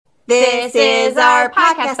This is our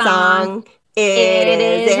podcast song. It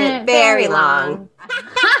isn't very long.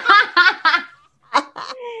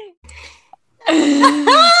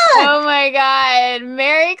 Oh my God.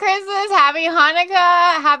 Merry Christmas. Happy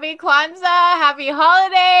Hanukkah. Happy Kwanzaa. Happy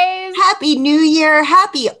holidays. Happy New Year.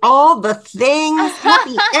 Happy all the things.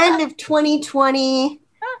 Happy end of 2020.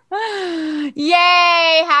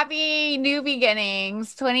 Yay. Happy new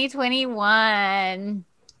beginnings. 2021.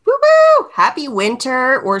 Woo-woo. Happy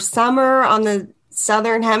winter or summer on the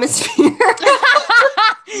southern hemisphere.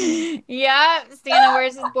 Yep. Santa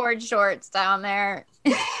wears his board shorts down there.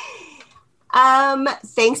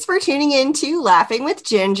 Thanks for tuning in to Laughing with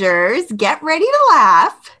Gingers. Get ready to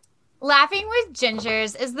laugh. Laughing with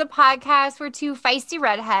Gingers is the podcast where two feisty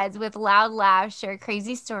redheads with loud laughs share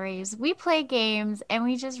crazy stories. We play games and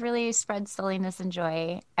we just really spread silliness and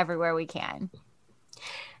joy everywhere we can.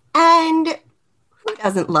 And who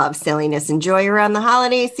doesn't love silliness and joy around the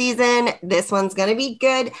holiday season? This one's going to be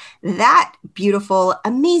good. That beautiful,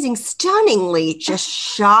 amazing, stunningly, just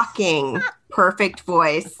shocking, perfect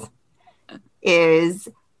voice is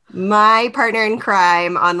my partner in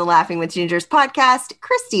crime on the Laughing with Gingers podcast,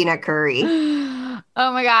 Christina Curry. Oh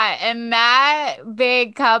my God. And that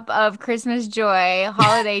big cup of Christmas joy,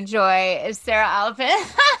 holiday joy is Sarah Alpin,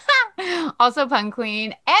 also Pun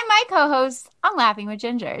Queen, and my co-host on Laughing with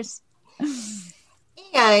Gingers.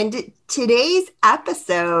 And today's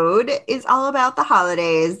episode is all about the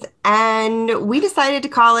holidays, and we decided to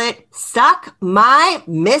call it Suck My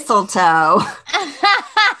Mistletoe.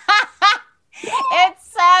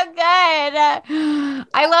 It's so good.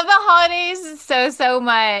 I love the holidays so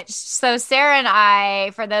much. So Sarah and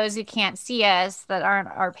I, for those who can't see us that aren't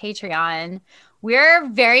our Patreon, we're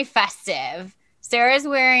very festive. Sarah's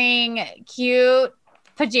wearing cute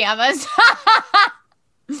pajamas.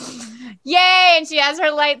 Yay! And she has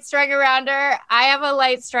her light strung around her. I have a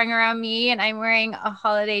light strung around me, and I'm wearing a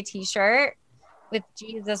holiday t-shirt with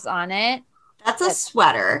Jesus on it. That's a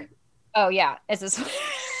sweater. Oh, yeah. It's a sweater.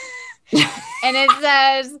 And it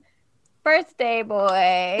says, birthday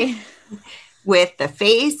boy. With the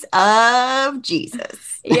face of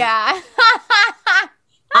Jesus. Yeah.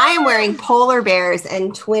 I am wearing polar bears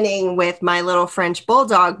and twinning with my little French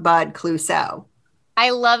bulldog, Bud Clouseau.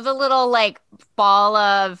 I love the little, like, ball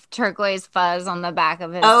of turquoise fuzz on the back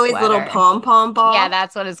of his Oh, his sweater. little pom-pom ball? Yeah,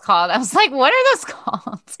 that's what it's called. I was like, what are those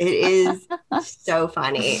called? It is so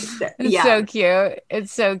funny. It's so cute.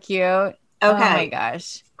 It's so cute. Okay. Oh, my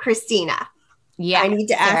gosh. Christina. Yeah. I need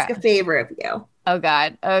to ask a favor of you. Oh,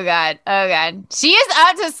 God. Oh, God. Oh, God. She is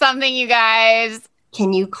up to something, you guys.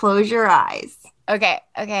 Can you close your eyes? Okay.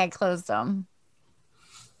 I closed them.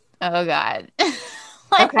 Oh, God.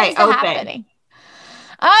 Okay, open. Happening?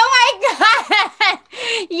 Oh, my God.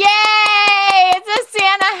 Yay. It's a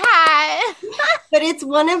Santa hat. But it's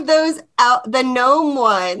one of those, the gnome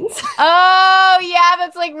ones. Oh, yeah.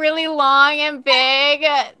 That's like really long and big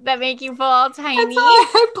that make you feel all tiny. That's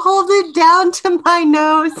why I pulled it down to my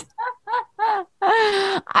nose.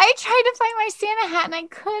 I tried to find my Santa hat and I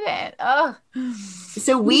couldn't. Oh.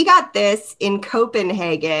 So we got this in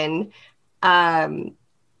Copenhagen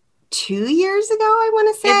 2 years ago, I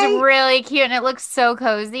want to say. It's really cute and it looks so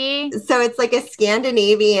cozy. So it's like a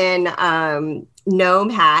Scandinavian gnome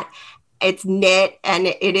hat. It's knit and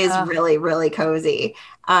it is really, really cozy.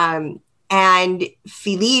 And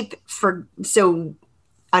Philippe,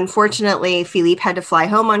 unfortunately, Philippe had to fly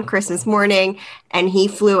home on Christmas morning and he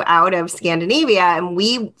flew out of Scandinavia and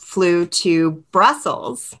we flew to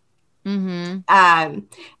Brussels. Mm-hmm. And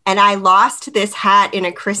I lost this hat in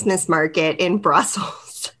a Christmas market in Brussels.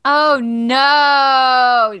 Oh,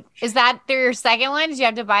 no. Is that your second one? Did you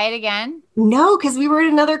have to buy it again? No, because we were in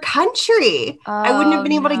another country. I wouldn't have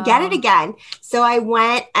been able to get it again. So I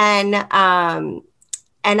went and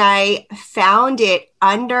I found it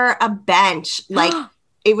under a bench. Like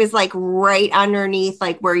it was like right underneath,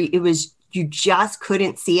 like where it was, you just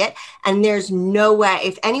couldn't see it. And there's no way,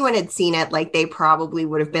 if anyone had seen it, like they probably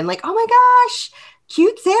would have been like, oh my gosh,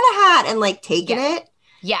 cute Santa hat, and like taken it.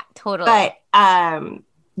 Yeah, totally. But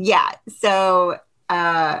yeah. So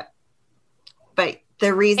but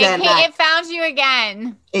the reason it found you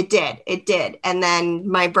again. It did. And then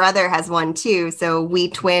my brother has one too. So we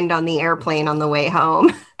twinned on the airplane on the way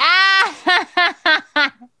home.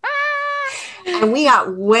 And we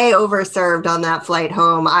got way overserved on that flight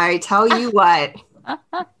home. I tell you what,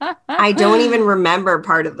 I don't even remember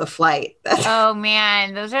part of the flight. Oh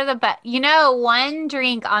man, those are the best. You know, one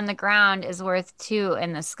drink on the ground is worth two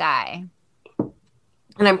in the sky.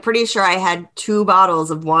 And I'm pretty sure I had 2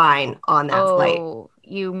 bottles of wine on that flight.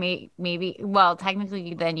 You maybe, well,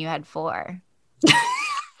 technically then you had 4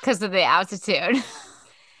 because of the altitude.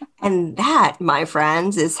 And that, my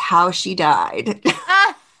friends, is how she died.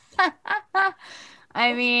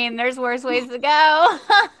 I mean, there's worse ways to go.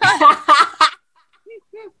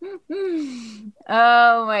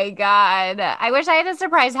 Oh my God. I wish I had a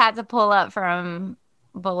surprise hat to pull up from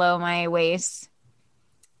below my waist.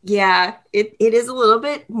 Yeah, it is a little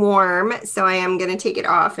bit warm, so I am going to take it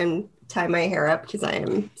off and tie my hair up because I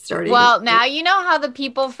am starting. Well, now you know how the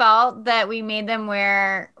people felt that we made them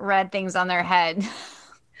wear red things on their head.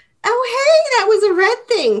 Oh, hey, that was a red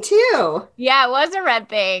thing too. Yeah, it was a red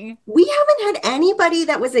thing. We haven't had anybody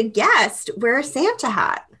that was a guest wear a Santa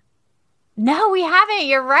hat. No, we haven't.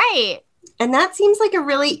 You're right. And that seems like a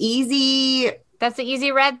really easy, That's the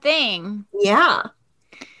easy red thing. yeah.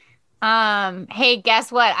 Hey,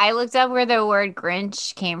 guess what? I looked up where the word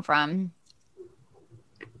Grinch came from.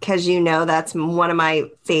 Because you know that's one of my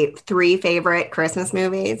three favorite Christmas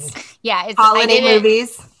movies. Yeah, it's Holiday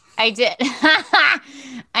movies. I did.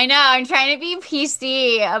 I know. I'm trying to be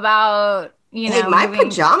PC about, Hey, my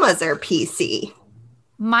pajamas are PC.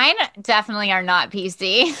 Mine definitely are not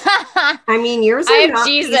PC. I mean, yours are I have not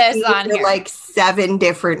Jesus PC on for here. like 7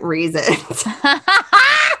 different reasons.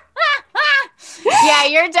 Yeah,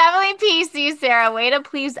 you're definitely PC, Sarah. Way to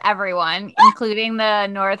please everyone, including the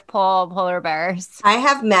North Pole polar bears. I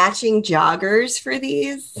have matching joggers for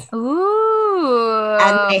these, Ooh.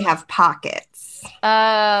 and they have pockets.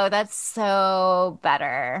 Oh, that's so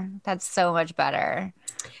better. That's so much better.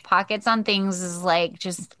 Pockets on things is like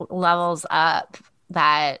just levels up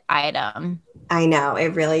that item. I know,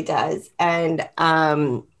 it really does. And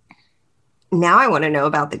now I want to know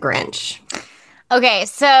about the Grinch. Okay,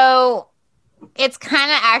 so it's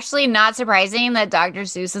kind of actually not surprising that Dr.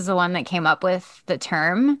 Seuss is the one that came up with the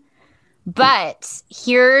term. But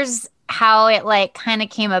here's how it like kind of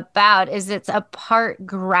came about is it's a part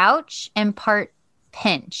grouch and part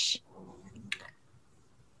pinch.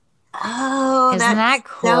 Oh, Isn't that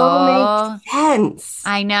cool? So makes sense.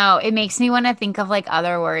 I know. It makes me want to think of like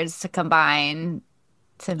other words to combine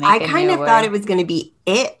to make I a kind new of word. thought it was going to be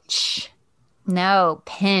itch. No,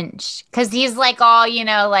 pinch. Because he's like all,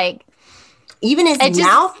 like even his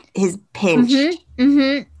mouth is pinched. Mm-hmm,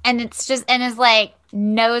 mm-hmm. And it's just, and his like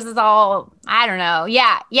nose is all, I don't know.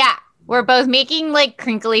 Yeah, yeah. We're both making like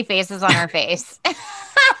crinkly faces on our face. Because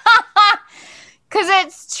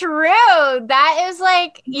it's true. That is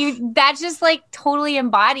like, that just like totally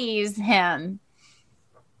embodies him.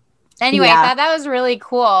 Anyway, Yeah. I thought that was really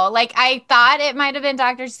cool. Like, I thought it might have been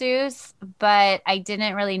Dr. Seuss, but I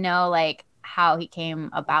didn't really know like how he came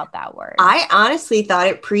about that word. I honestly thought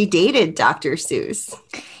it predated Dr. Seuss.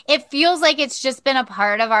 It feels like it's just been a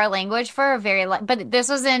part of our language for a very long, but this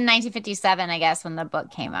was in 1957, I guess, when the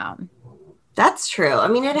book came out. That's true. I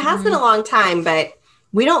mean, it has been a long time, but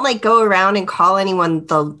we don't like go around and call anyone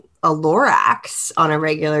a Lorax on a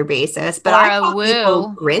regular basis. But I call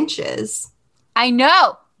people Grinches. I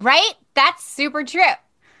know, right? That's super true.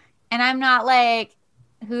 And I'm not like,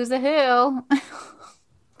 who's a who?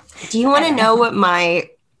 Do you want to know what my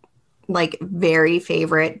like very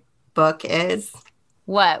favorite book is?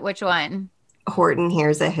 What? Which one? Horton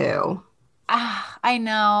Hears a Who. Ah, I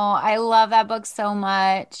know. I love that book so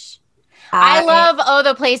much. I love Oh,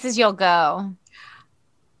 the Places You'll Go.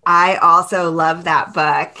 I also love that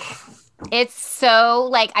book. It's so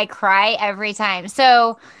like I cry every time.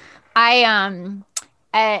 So I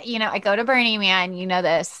I go to Burning Man, you know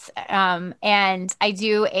this, and I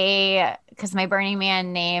do because my Burning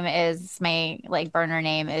Man name is my like burner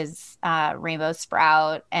name is Rainbow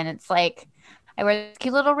Sprout, and it's like I wear this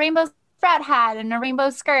cute little rainbow sprout hat and a rainbow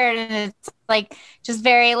skirt, and it's like just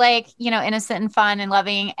very like innocent and fun and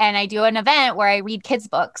loving. And I do an event where I read kids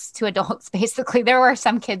books to adults. Basically, there were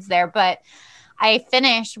some kids there, but I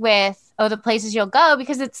finished with Oh, the Places You'll Go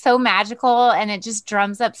because it's so magical and it just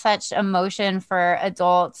drums up such emotion for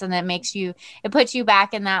adults, and it puts you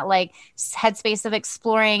back in that like headspace of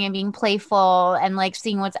exploring and being playful and like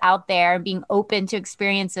seeing what's out there and being open to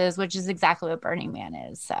experiences, which is exactly what Burning Man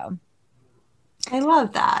is. So I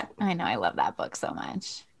love that. I know, I love that book so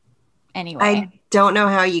much. Anyway, I don't know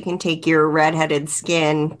how you can take your redheaded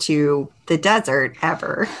skin to the desert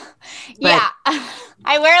ever. Yeah,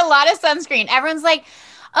 I wear a lot of sunscreen. Everyone's like,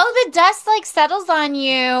 oh, the dust like settles on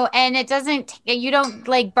you and you don't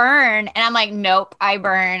like burn. And I'm like, nope, I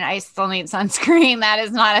burn. I still need sunscreen. That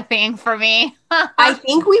is not a thing for me. I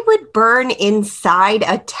think we would burn inside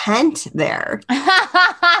a tent there.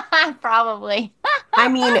 Probably. I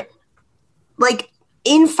mean, like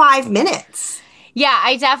in 5 minutes. Yeah,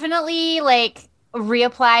 I definitely like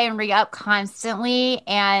reapply and re-up constantly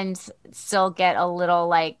and still get a little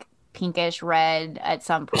like pinkish red at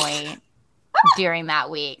some point. during that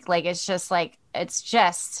week. Like it's just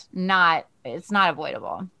not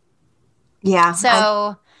avoidable. Yeah.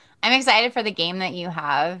 So I'm excited for the game that you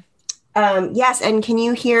have. Yes, and can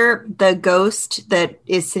you hear the ghost that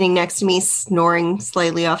is sitting next to me snoring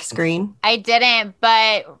slightly off screen? I didn't,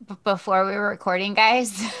 but before we were recording,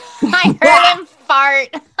 guys, I heard him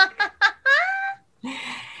fart.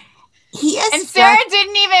 He is And Sarah it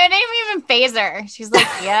didn't even phase her. She's like,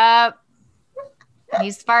 yep,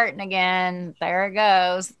 he's farting again. There it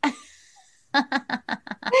goes.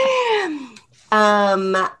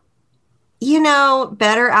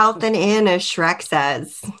 Better out than in, as Shrek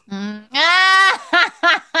says.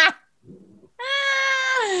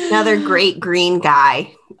 Another great green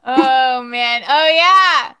guy. Oh man. Oh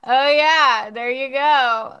yeah. Oh yeah. There you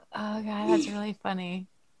go. Oh god, that's really funny.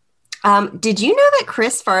 Did you know that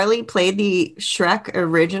Chris Farley played the Shrek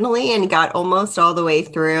originally and got almost all the way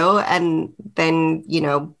through and then,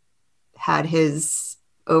 had his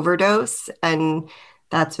overdose? And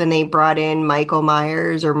that's when they brought in Michael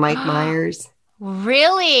Myers or Mike Myers.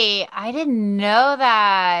 Really? I didn't know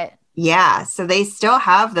that. Yeah. So they still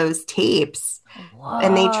have those tapes. Whoa.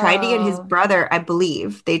 And they tried to get his brother, I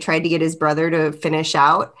believe, they tried to get his brother to finish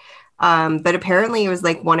out. But apparently it was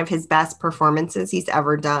like one of his best performances he's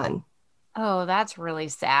ever done. Oh, that's really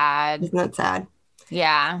sad. Isn't that sad?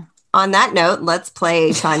 Yeah. On that note, let's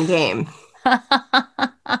play a fun game.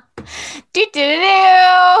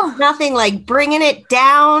 Nothing like bringing it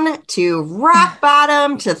down to rock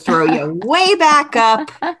bottom to throw you way back up.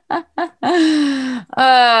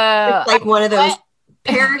 It's like one of those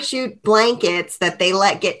parachute blankets that they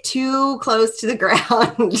let get too close to the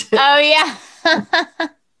ground. Oh, yeah.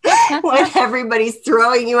 When everybody's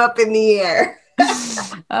throwing you up in the air.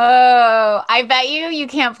 Oh, I bet you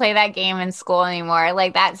can't play that game in school anymore.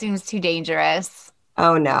 Like, that seems too dangerous.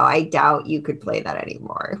 Oh, no, I doubt you could play that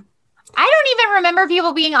anymore. I don't even remember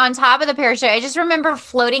people being on top of the parachute. I just remember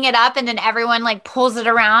floating it up and then everyone like pulls it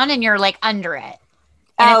around and you're like under it.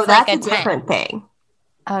 Oh, that's like a different thing.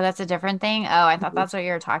 Oh, that's a different thing? Oh, I thought that's what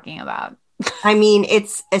you were talking about. I mean,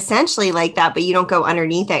 it's essentially like that, but you don't go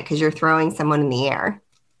underneath it because you're throwing someone in the air.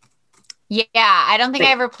 Yeah, I don't think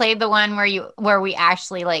I ever played the one where we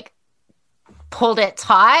actually like pulled it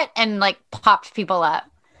taut and like popped people up.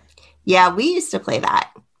 Yeah, we used to play that.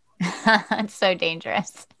 It's so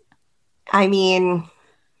dangerous. I mean,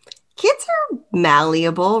 kids are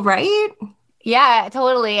malleable, right? Yeah,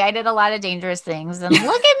 totally. I did a lot of dangerous things. And look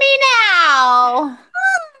at me now.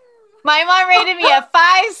 My mom rated me a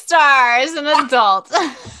 5 stars as an adult.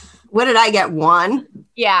 What did I get? 1?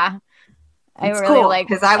 Yeah. It's really cool, like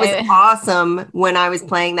because I was awesome when I was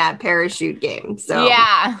playing that parachute game. So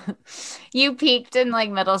yeah, you peaked in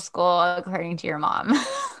like middle school, according to your mom,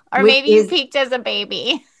 or maybe you peaked as a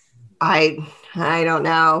baby. I don't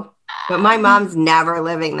know, but my mom's never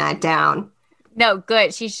living that down. No,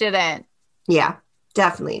 good. She shouldn't. Yeah,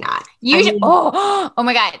 definitely not. Oh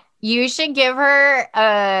my god, you should give her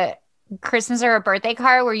a Christmas or a birthday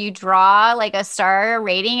card where you draw like a star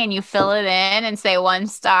rating and you fill it in and say 1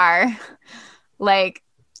 star. Like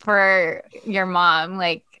for your mom,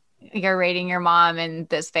 like you're rating your mom in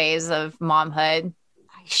this phase of momhood.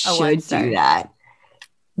 I should do that.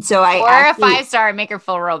 So or a 5 star, make her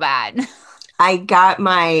feel real bad. I got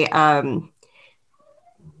my, I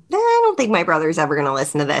don't think my brother's ever going to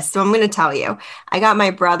listen to this. So I'm going to tell you, I got my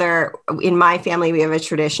brother, in my family, we have a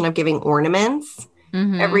tradition of giving ornaments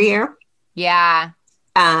every year. Yeah.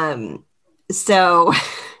 So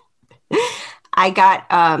I got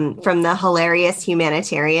from the hilarious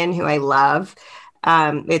humanitarian who I love.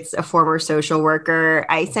 It's a former social worker.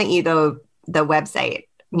 I sent you the website.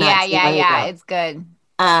 Yeah. It's good.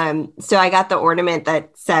 So I got the ornament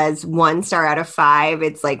that says 1 star out of 5.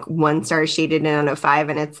 It's like 1 star shaded in out of 5,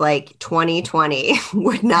 and it's like 2020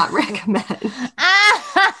 would not recommend.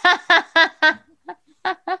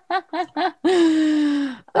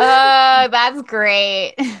 Oh, that's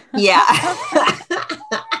great. Yeah.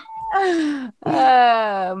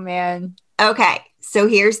 Oh, man. Okay. So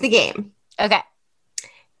here's the game. Okay.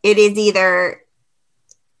 It is either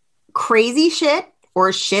crazy shit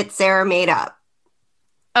or shit Sarah made up.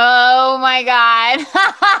 Oh, my God.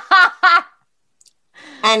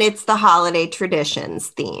 And it's the holiday traditions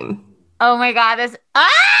theme. Oh, my God. This is so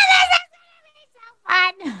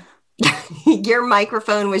fun. Your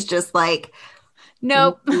microphone was just like,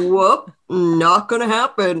 nope. Whoop, not gonna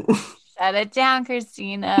happen. Shut it down,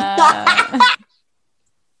 Christina.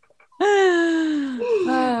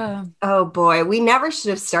 Oh boy, we never should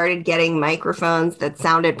have started getting microphones that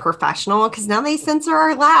sounded professional because now they censor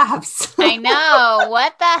our laughs. I know.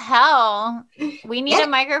 What the hell? We need a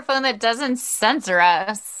microphone that doesn't censor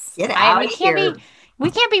us. Get out of here.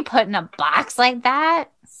 We can't be put in a box like that.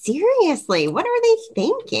 Seriously, what are they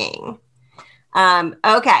thinking?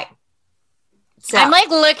 Okay. So I'm like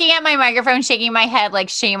looking at my microphone, shaking my head like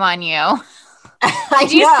shame on you. I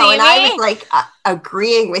Did you know, see and me? I was like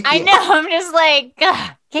agreeing with you. I know. I'm just like,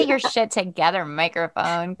 get your shit together,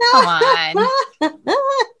 microphone. Come on.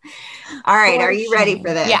 All right, For are you ready shame.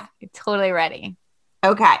 for this? Yeah, totally ready.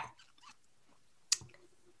 Okay.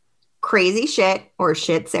 Crazy shit or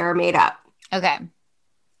shit Sarah made up. Okay.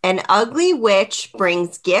 An ugly witch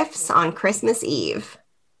brings gifts on Christmas Eve.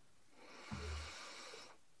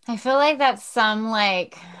 I feel like that's some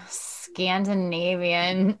like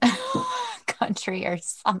Scandinavian country or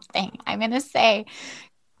something. I'm gonna say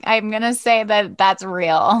that that's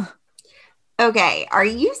real. Okay, are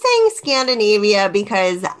you saying Scandinavia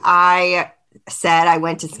because I said I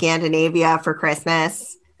went to Scandinavia for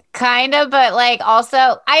Christmas? Kind of, but like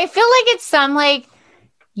also, I feel like it's some like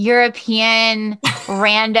European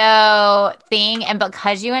rando thing. And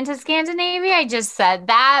because you went to Scandinavia, I just said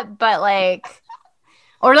that, but like,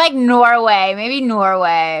 or like Norway, maybe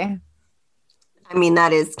Norway. I mean,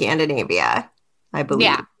 that is Scandinavia, I believe.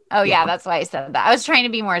 Yeah. Oh, yeah. That's why I said that. I was trying to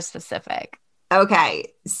be more specific.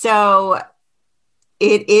 Okay, so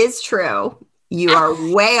it is true. You are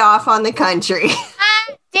way off on the country.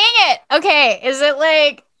 Dang it. Okay. Is it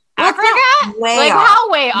like Africa? Way like off.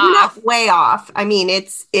 how way You're off? not way off. I mean,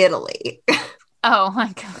 it's Italy. Oh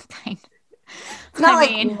my God. It's not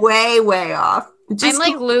way off. I'm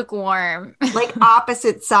like lukewarm. like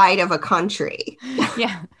opposite side of a country.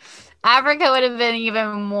 Yeah. Africa would have been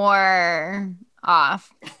even more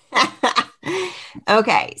off.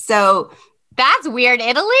 Okay, so that's weird.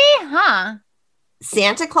 Italy? Huh?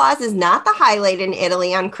 Santa Claus is not the highlight in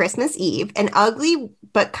Italy on Christmas Eve. An ugly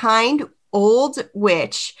but kind old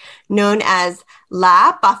witch known as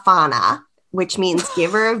La Befana, which means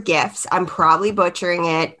giver of gifts. I'm probably butchering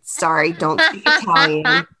it. Sorry, don't speak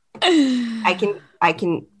Italian. I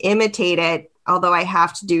can imitate it, although I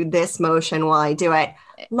have to do this motion while I do it.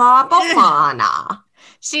 La Befana.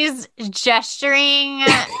 She's gesturing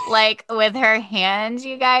like with her hands,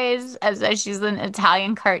 you guys, as though she's an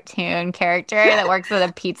Italian cartoon character that works at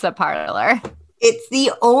a pizza parlor. It's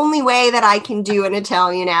the only way that I can do an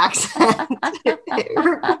Italian accent. It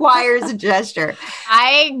requires a gesture.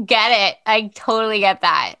 I get it. I totally get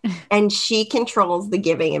that. And she controls the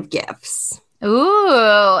giving of gifts.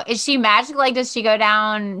 Ooh, is she magic? Like, does she go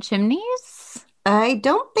down chimneys? I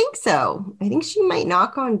don't think so. I think she might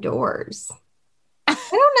knock on doors. I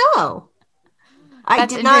don't know.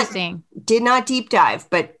 That's interesting. Did not deep dive,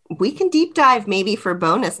 but we can deep dive maybe for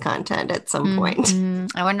bonus content at some point.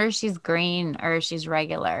 I wonder if she's green or if she's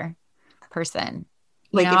regular person.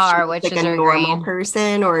 Like if she's like a normal green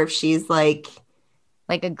person, or if she's like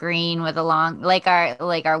a green with a long, like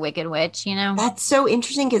our Wicked Witch, you know? That's so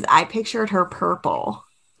interesting because I pictured her purple.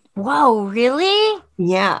 Whoa, really?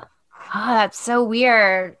 Yeah. Oh, that's so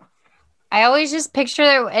weird. I always just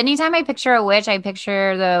picture, anytime I picture a witch, I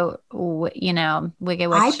picture the, Wicked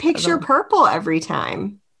Witch. I picture purple every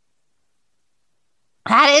time.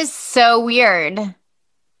 That is so weird.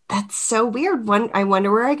 That's so weird. I wonder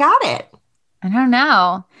where I got it. I don't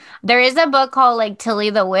know. There is a book called like Tilly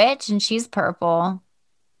the Witch, and she's purple.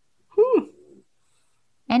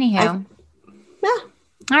 Anywho. Yeah.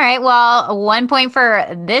 All right. Well, 1 point for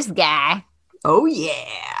this guy. Oh,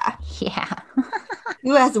 yeah. Yeah.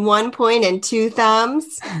 Who has 1 point and 2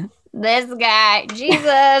 thumbs? This guy.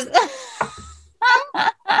 Jesus.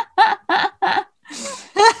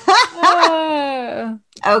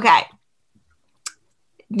 Okay.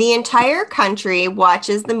 The entire country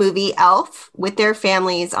watches the movie Elf with their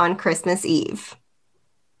families on Christmas Eve.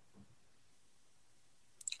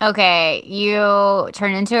 Okay. You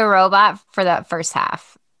turn into a robot for that first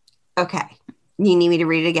half. Okay. You need me to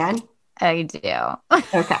read it again? I do.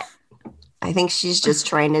 Okay. I think she's just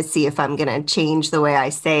trying to see if I'm going to change the way I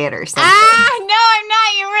say it or something. No, I'm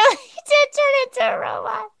not. You really did turn into a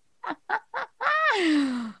robot.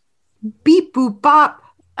 Beep, boop, bop.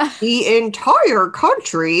 The entire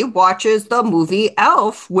country watches the movie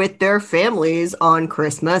Elf with their families on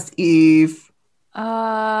Christmas Eve.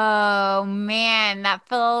 Oh, man. That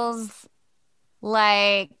feels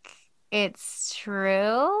like it's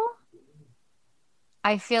true.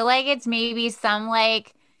 I feel like it's maybe some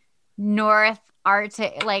like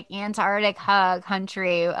Antarctic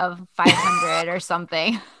country of 500 or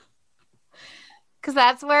something. Because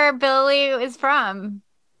that's where Billy is from.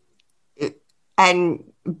 And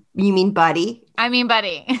you mean Buddy? I mean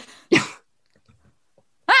Buddy.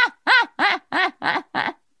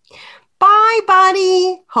 By Hi,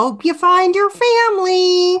 buddy. Hope you find your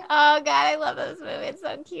family. Oh God, I love this movie. It's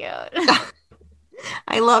so cute.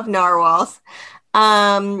 I love narwhals.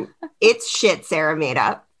 It's shit Sarah made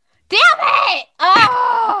up. Damn it!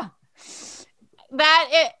 Oh,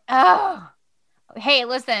 Oh, hey,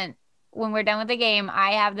 listen. When we're done with the game,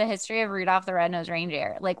 I have the history of Rudolph the Red-Nosed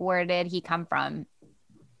Reindeer. Like, where did he come from?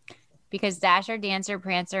 Because Dasher, Dancer,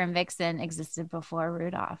 Prancer, and Vixen existed before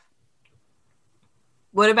Rudolph.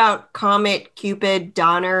 What about Comet, Cupid,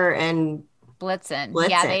 Donner, and Blitzen?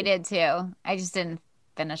 Yeah, they did too. I just didn't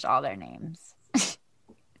finish all their names.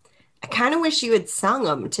 I kind of wish you had sung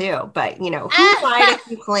them too, but who am I to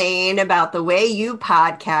complain about the way you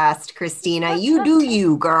podcast, Christina? You do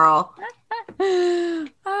you, girl. All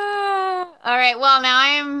right. Well,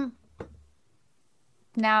 now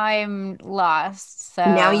I'm lost. So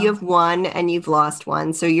now you have one and you've lost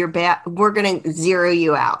one. So you're back. We're going to zero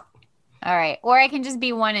you out. All right. Or I can just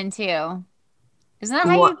be 1 and 2. Isn't that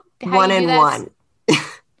how one, you one do and that? one?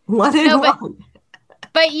 One and one.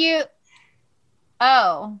 But you,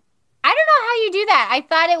 oh, I don't know how you do that. I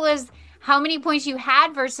thought it was how many points you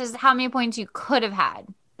had versus how many points you could have had.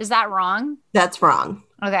 Is that wrong? That's wrong.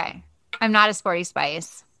 Okay. I'm not a sporty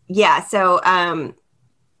spice. Yeah. So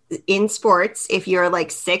in sports, if you're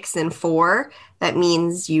like 6 and 4, that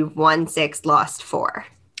means you've won 6, lost 4.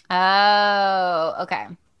 Oh, okay.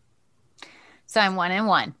 So I'm 1 and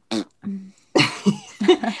 1. All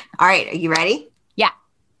right. Are you ready? Yeah.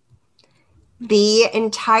 The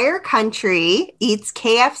entire country eats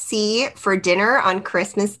KFC for dinner on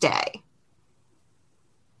Christmas Day.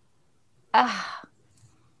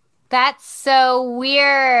 That's so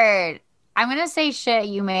weird. I'm going to say shit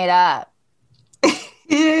you made up.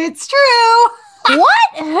 It's true.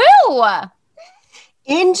 What? Who?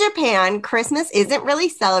 In Japan, Christmas isn't really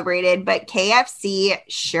celebrated, but KFC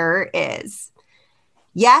sure is.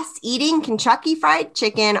 Yes, eating Kentucky Fried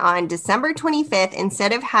Chicken on December 25th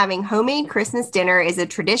instead of having homemade Christmas dinner is a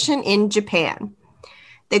tradition in Japan.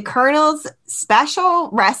 The Colonel's special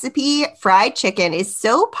recipe fried chicken is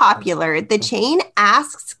so popular, the chain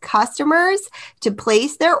asks customers to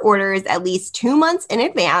place their orders at least 2 months in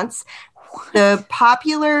advance. The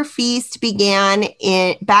popular feast began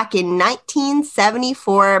back in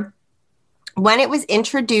 1974 when it was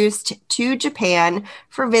introduced to Japan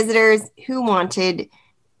for visitors who wanted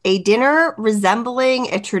a dinner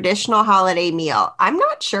resembling a traditional holiday meal. I'm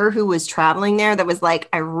not sure who was traveling there that was like,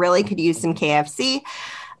 I really could use some KFC.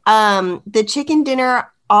 The chicken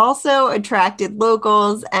dinner also attracted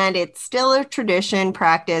locals, and it's still a tradition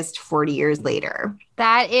practiced 40 years later.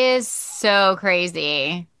 That is so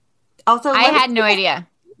crazy. Also, I had no idea.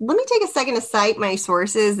 Let me take a second to cite my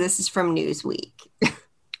sources. This is from Newsweek.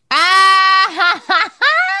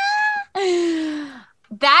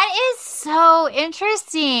 That is so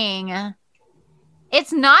interesting.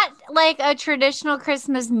 It's not like a traditional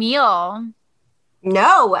Christmas meal.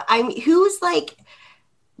 No, I just like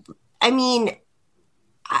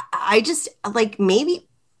maybe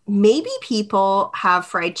people have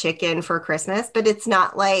fried chicken for Christmas, but it's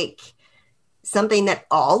not like something that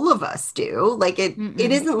all of us do. Like it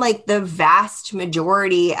isn't like the vast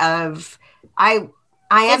majority of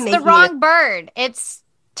It's the wrong bird. It's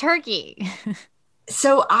turkey.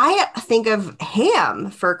 So I think of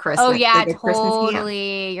ham for Christmas. Oh yeah, like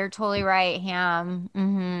totally. You're totally right. Ham.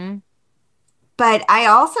 Mm-hmm. But I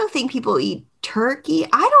also think people eat turkey.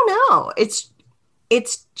 I don't know.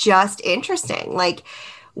 It's just interesting. Like,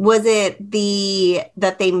 was it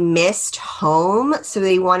that they missed home, so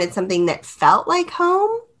they wanted something that felt like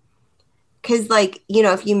home? Because, like,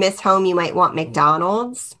 if you miss home, you might want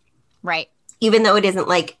McDonald's. Right. Even though it isn't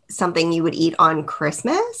like something you would eat on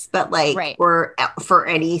Christmas, but like right. or for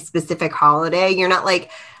any specific holiday, you're not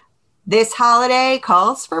like, this holiday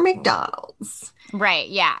calls for McDonald's. Right.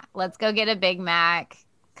 Yeah. Let's go get a Big Mac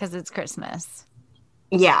because it's Christmas.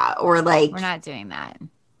 Yeah. Or like, we're not doing that.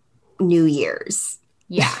 New Year's.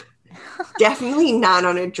 Yeah. Definitely not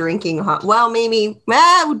on a drinking well, maybe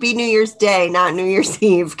it would be New Year's Day, not New Year's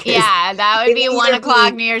Eve. Yeah, that would be 1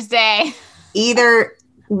 o'clock New Year's Day. Either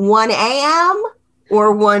 1 a.m.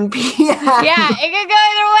 or 1 p.m. Yeah, it could go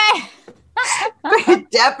either But way.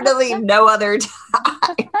 definitely no other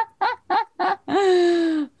time.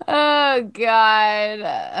 Oh, God.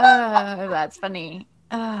 That's funny.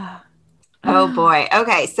 Oh, boy.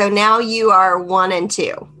 Okay, so now you are 1 and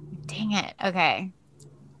 2. Dang it. Okay.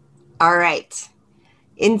 All right.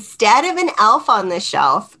 Instead of an elf on the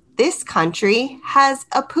shelf, this country has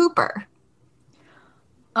a pooper.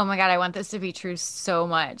 Oh my God, I want this to be true so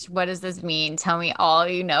much. What does this mean? Tell me all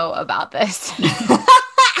you know about this.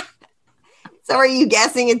 So are you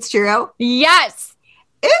guessing it's true? Yes.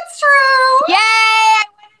 It's true. Yay! I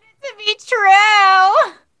wanted it to be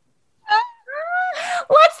true.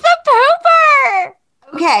 What's the pooper?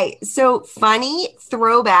 Okay, so funny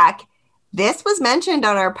throwback. This was mentioned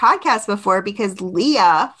on our podcast before because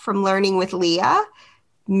Leah from Learning with Leah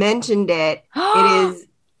mentioned it. It is.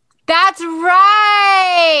 That's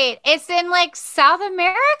right. It's in like South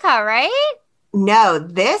America, right? No,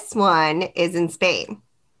 this one is in Spain.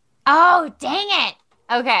 Oh, dang it.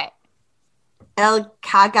 Okay. El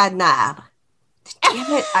Caganar.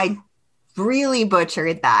 Damn it, I really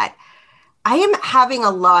butchered that. I am having a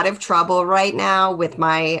lot of trouble right now with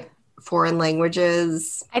my foreign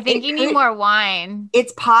languages. I think you need more wine.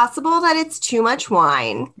 It's possible that it's too much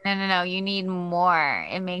wine. No. You need more.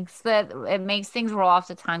 It makes things roll off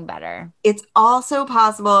the tongue better. It's also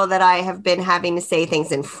possible that I have been having to say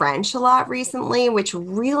things in French a lot recently, which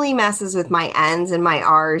really messes with my N's and my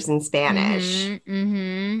R's in Spanish.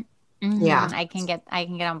 Yeah. I can get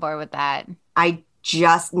on board with that. I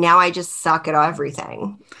just suck at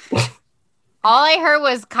everything. All I heard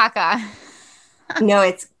was caca. No,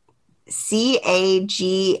 it's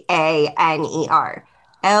Caganer.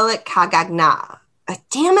 El Cagagna.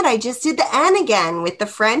 Damn it, I just did the N again with the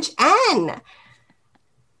French N.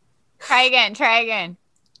 Try again.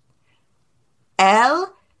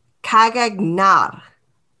 El Cagagnar.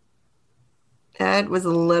 That was a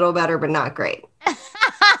little better, but not great.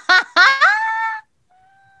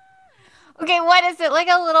 Okay, what is it? Like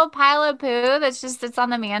a little pile of poo that's just sits on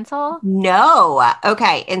the mantle? No.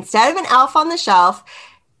 Okay, instead of an elf on the shelf,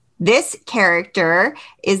 this character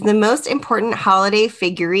is the most important holiday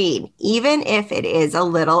figurine, even if it is a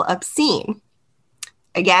little obscene.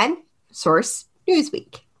 Again, source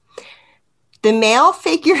Newsweek. The male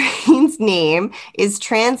figurine's name is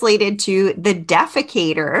translated to the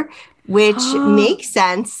defecator, which makes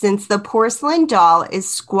sense since the porcelain doll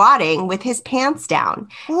is squatting with his pants down.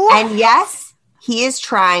 What? And yes, he is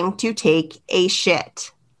trying to take a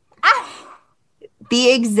shit.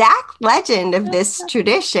 The exact legend of this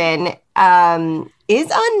tradition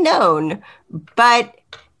is unknown, but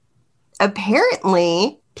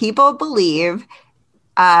apparently people believe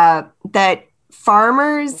that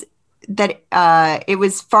it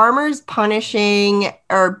was farmers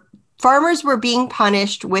farmers were being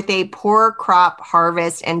punished with a poor crop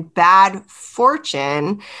harvest and bad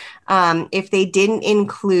fortune if they didn't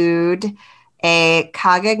include a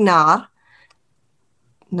cagagnar.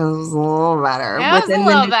 That was a little better. That was a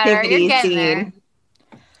little better. You're getting there.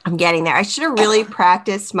 I'm getting there. I should have really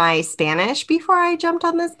practiced my Spanish before I jumped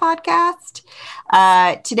on this podcast.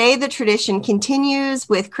 Today, the tradition continues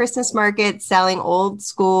with Christmas markets selling old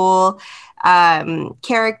school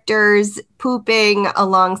characters pooping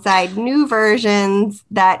alongside new versions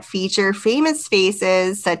that feature famous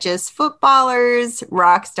faces such as footballers,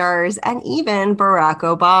 rock stars, and even Barack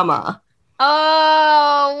Obama.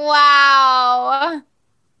 Oh, wow.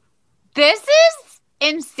 This is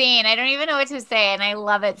insane. I don't even know what to say, and I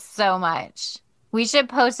love it so much. We should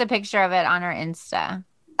post a picture of it on our Insta.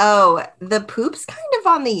 Oh, the poop's kind of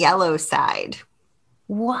on the yellow side.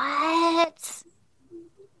 What?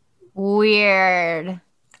 Weird.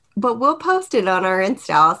 But we'll post it on our Insta.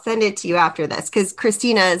 I'll send it to you after this because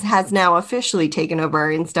Christina has now officially taken over our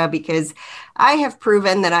Insta because I have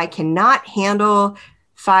proven that I cannot handle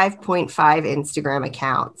 5.5 Instagram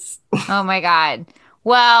accounts. Oh my God.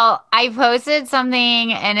 Well, I posted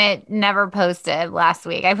something and it never posted last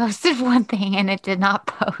week. I posted one thing and it did not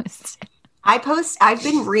post. I've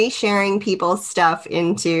been resharing people's stuff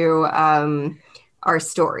into our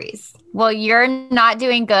stories. Well, you're not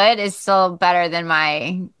doing good is still better than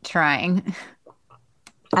my trying.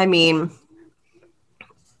 I mean,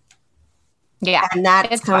 yeah. And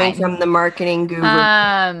that's coming from the marketing guru.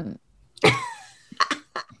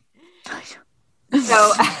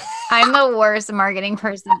 So I'm the worst marketing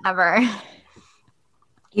person ever.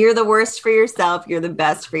 You're the worst for yourself. You're the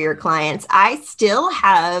best for your clients. I still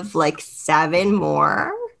have like 7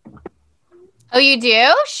 more. Oh, you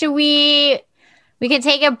do? Should we could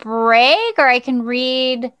take a break or I can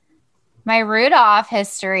read my Rudolph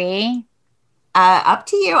history. Up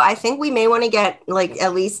to you. I think we may want to get like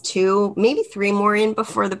at least 2, maybe 3 more in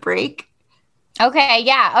before the break. Okay.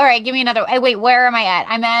 Yeah. All right. Give me another. Wait, where am I at?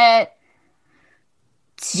 I'm at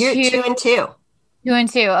You're 2 and 2. 2 and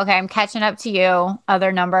 2. Okay, I'm catching up to you.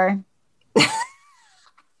 Other number.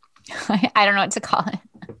 I don't know what to call it.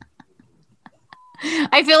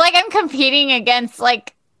 I feel like I'm competing against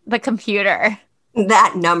like the computer.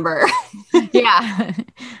 That number. Yeah.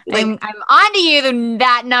 I'm on to you,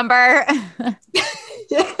 that number.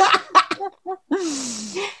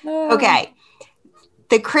 Okay.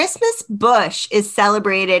 The Christmas bush is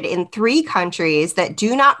celebrated in 3 countries that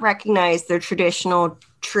do not recognize their traditional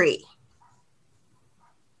tree.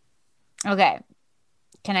 Okay.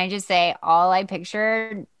 Can I just say all I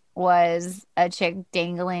pictured was a chick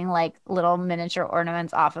dangling like little miniature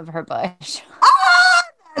ornaments off of her bush. Ah,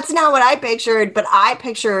 that's not what I pictured, but I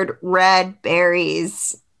pictured red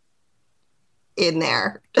berries in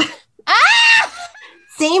there. Ah!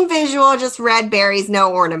 Same visual, just red berries,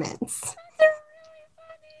 no ornaments.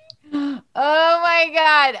 Oh my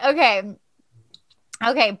God. Okay.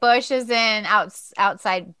 Okay. Bush is in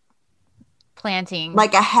outside planting.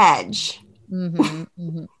 Like a hedge.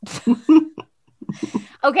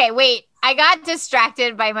 Okay, wait. I got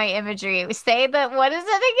distracted by my imagery. Say that. What is it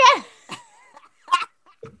again?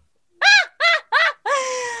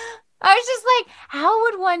 I was just like, how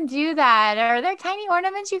would one do that? Are there tiny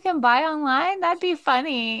ornaments you can buy online? That'd be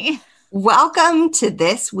funny. Welcome to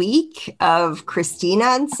this week of Christina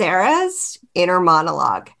and Sarah's inner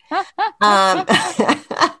monologue. It's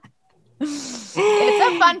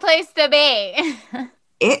a fun place to be.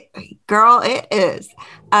 It is.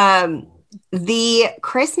 The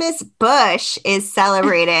Christmas bush is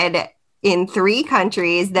celebrated in 3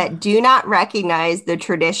 countries that do not recognize the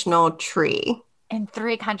traditional tree. In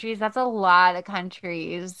 3 countries, that's a lot of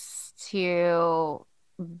countries to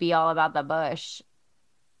be all about the bush.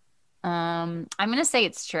 I'm gonna say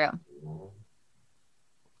it's true.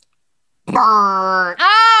 Burn.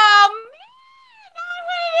 Oh man, I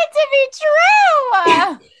wanted it to be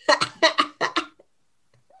true.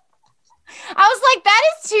 I was like, that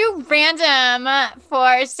is too random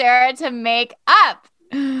for Sarah to make up.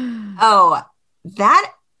 Oh,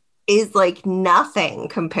 that is like nothing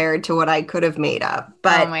compared to what I could have made up.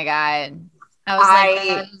 But oh my God. I was like,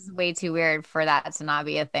 that was way too weird for that to not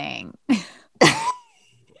be a thing.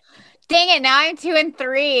 Dang it, now I'm 2 and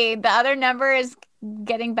 3. The other number is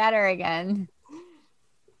getting better again.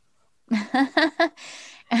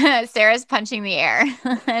 Sarah's punching the air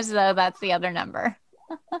as though that's the other number.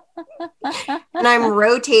 And I'm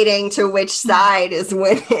rotating to which side is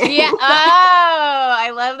winning. Yeah. Oh,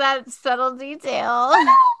 I love that subtle detail.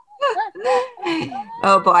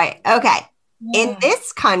 Oh boy. Okay. In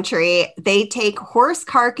this country, they take horse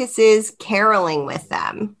carcasses caroling with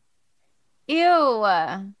them. Ew.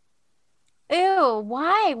 Ew.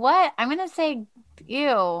 Why? What? I'm gonna say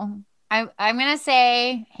ew. I'm gonna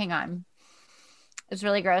say, hang on. It's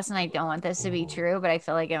really gross and I don't want this to be true, but I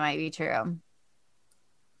feel like it might be true.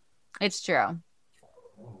 It's true.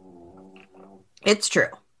 It's true.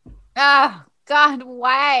 Oh, God,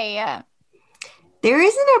 why? There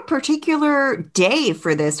isn't a particular day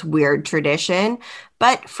for this weird tradition,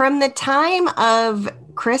 but from the time of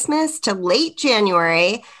Christmas to late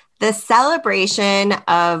January, the celebration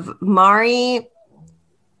of Mari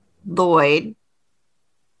Lloyd,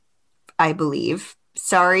 I believe.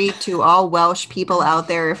 Sorry to all Welsh people out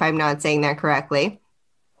there if I'm not saying that correctly.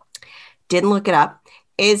 Didn't look it up.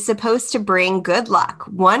 Is supposed to bring good luck.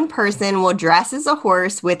 One person will dress as a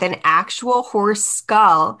horse with an actual horse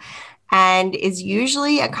skull and is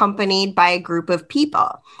usually accompanied by a group of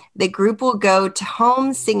people. The group will go to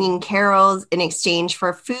homes singing carols in exchange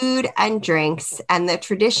for food and drinks, and the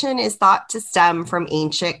tradition is thought to stem from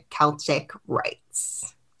ancient Celtic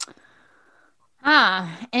rites.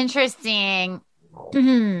 Interesting.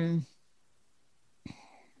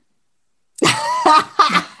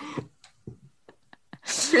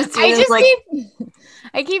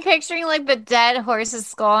 I keep picturing like the dead horse's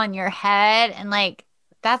skull in your head, and like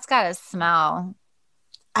that's gotta smell.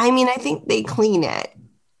 I mean, I think they clean it.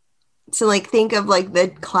 So like think of like the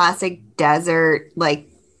classic desert like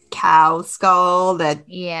cow skull that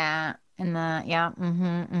yeah. Yeah.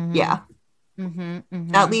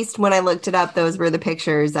 At least when I looked it up, those were the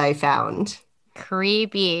pictures I found.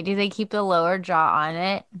 Creepy. Do they keep the lower jaw on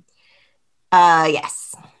it?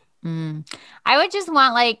 Yes. I would just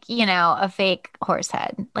want like, a fake horse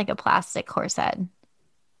head, like a plastic horse head.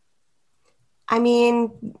 I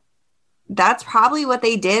mean, that's probably what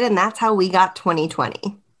they did, and that's how we got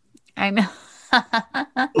 2020. I know.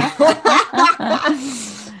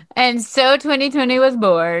 And so 2020 was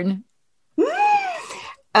born.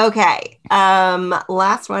 Okay.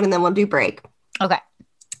 Last one, and then we'll do break. Okay.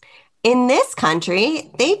 In this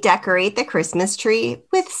country, they decorate the Christmas tree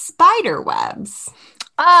with spider webs.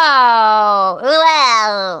 Oh,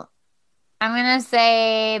 well, I'm going to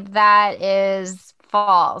say that is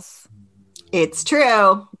false. It's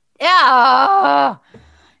true. Oh,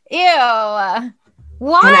 ew.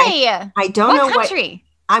 Why? I don't know what country.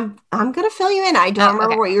 I'm going to fill you in. I don't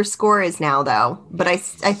remember what your score is now, though, but I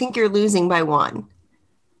think you're losing by 1.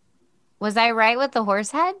 Was I right with the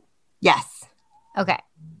horse head? Yes. Okay.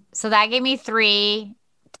 So that gave me 3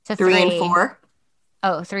 to 3 and 3. 4.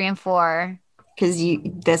 Oh, 3 and 4. Because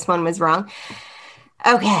this one was wrong.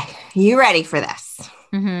 Okay, you ready for this?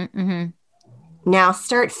 Mm-hmm, mm-hmm. Now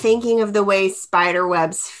start thinking of the way spider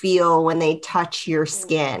webs feel when they touch your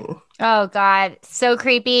skin. Oh God, so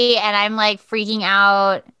creepy, and I'm like freaking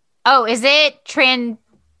out. Oh, is it Transylvania?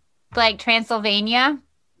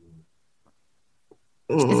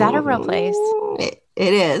 Is that a real place? It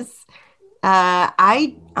is.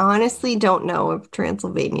 I honestly don't know if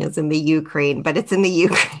Transylvania is in the Ukraine, but it's in the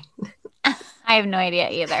Ukraine. I have no idea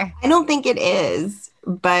either. I don't think it is,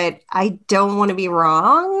 but I don't want to be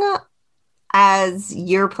wrong, as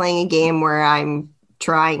you're playing a game where I'm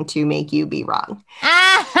trying to make you be wrong.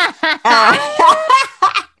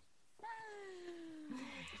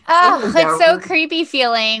 Oh, it's so creepy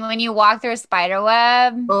feeling when you walk through a spider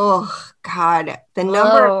web. Oh, God. The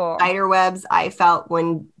number of spider webs I felt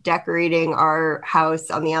when decorating our house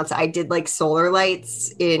on the outside. I did like solar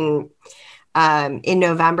lights in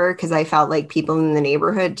November because I felt like people in the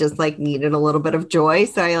neighborhood just like needed a little bit of joy.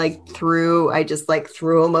 So I just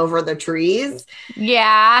threw them over the trees.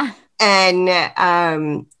 Yeah. And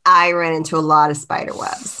I ran into a lot of spider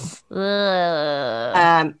webs.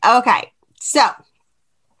 Okay. So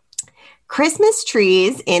Christmas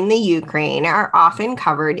trees in the Ukraine are often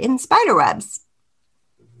covered in spider webs.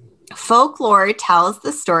 Folklore tells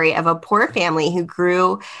the story of a poor family who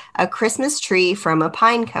grew a Christmas tree from a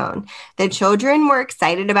pine cone. The children were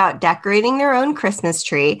excited about decorating their own Christmas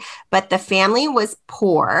tree, but the family was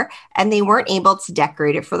poor and they weren't able to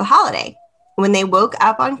decorate it for the holiday. When they woke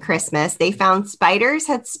up on Christmas, they found spiders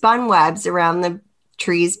had spun webs around the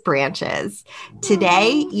tree's branches.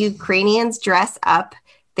 Today, Ukrainians dress up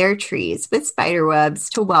their trees with spider webs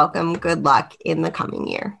to welcome good luck in the coming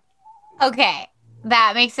year. Okay.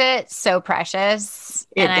 That makes it so precious.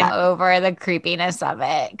 And I'm over the creepiness of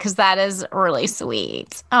it because that is really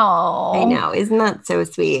sweet. Oh, I know. Isn't that so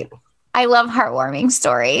sweet? I love heartwarming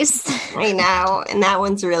stories. I know. And that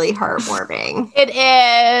one's really heartwarming. It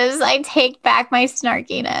is. I take back my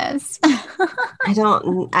snarkiness.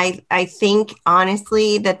 I think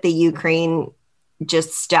honestly that the Ukraine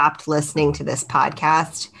just stopped listening to this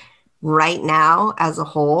podcast right now as a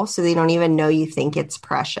whole, so they don't even know you think it's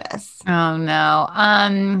precious. Oh no.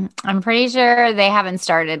 I'm pretty sure they haven't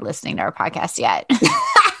started listening to our podcast yet.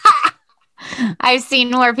 I've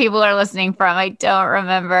seen where people are listening from. I don't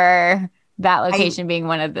remember that location being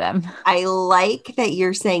one of them. I like that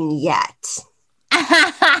you're saying yet.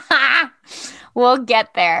 We'll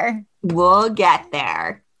get there. We'll get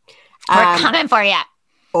there. We're coming for you.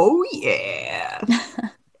 Oh, yeah.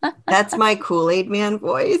 That's my Kool-Aid Man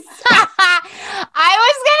voice. I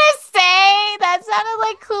was going to say that sounded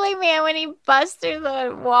like Kool-Aid Man when he busts through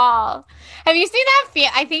the wall. Have you seen that?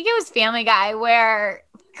 I think it was Family Guy where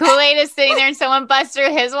Kool-Aid is sitting there and someone busts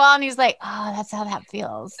through his wall and he's like, oh, that's how that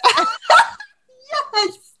feels. Yes. I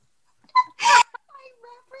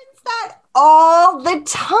reference that all the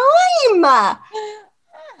time.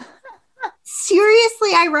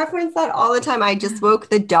 Seriously, I reference that all the time. I just woke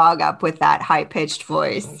the dog up with that high-pitched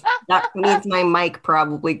voice. That means my mic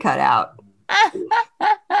probably cut out.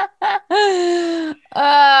 Oh,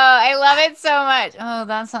 I love it so much. Oh,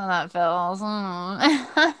 that's how that feels.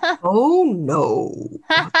 Oh, no.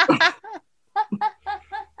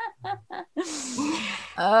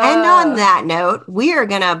 And on that note, we are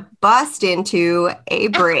going to bust into a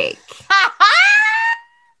break.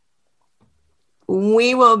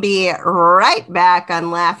 We will be right back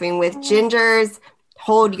on Laughing with Gingers.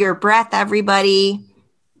 Hold your breath, everybody.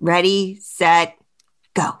 Ready, set,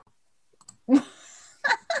 go.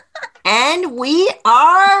 And we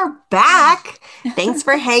are back. Thanks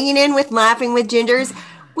for hanging in with Laughing with Gingers.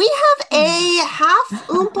 We have a half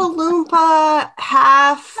Oompa Loompa,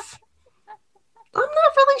 half... I'm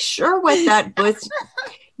not really sure what that was.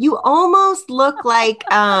 You almost look like...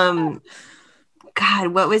 God,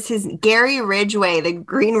 what was his Gary Ridgway, the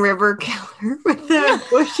Green River Killer with the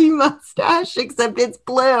bushy mustache, except it's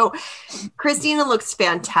blue. Christina looks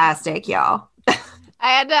fantastic, y'all. I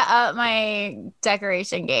had to up my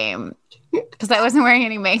decoration game because I wasn't wearing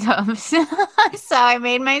any makeup. So I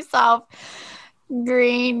made myself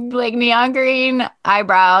green, like neon green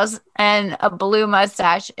eyebrows and a blue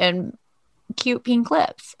mustache and cute pink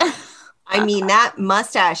lips. I mean, that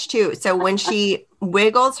mustache too. So when she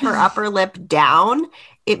wiggles her upper lip down,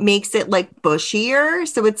 it makes it like bushier.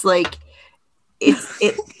 So it's like,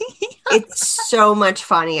 it's so much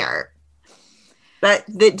funnier. That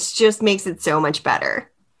just makes it so much better.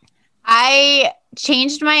 I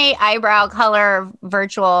changed my eyebrow color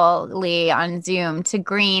virtually on Zoom to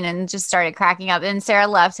green and just started cracking up. And Sarah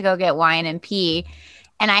left to go get wine and pee.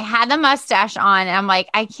 And I had the mustache on, and I'm like,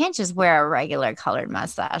 I can't just wear a regular colored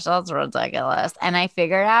mustache. That's ridiculous. And I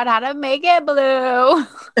figured out how to make it blue.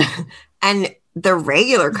 And the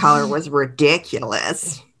regular color was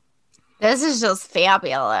ridiculous. This is just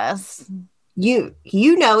fabulous. You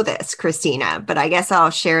know this, Christina, but I guess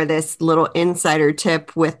I'll share this little insider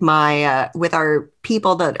tip with my with our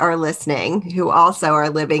people that are listening who also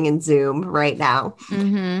are living in Zoom right now.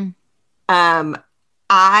 Mm-hmm.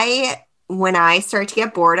 When I start to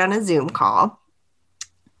get bored on a Zoom call,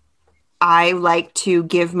 I like to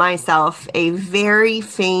give myself a very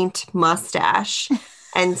faint mustache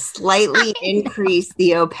and slightly increase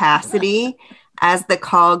the opacity as the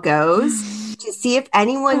call goes to see if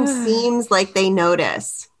anyone seems like they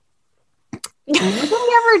notice. Nobody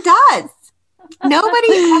ever does.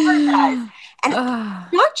 Nobody ever does. And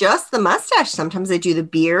not just the mustache. Sometimes I do the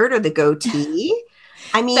beard or the goatee.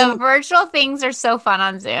 I mean, the virtual things are so fun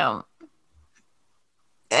on Zoom.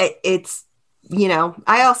 It's, you know,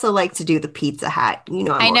 I also like to do the Pizza Hut. You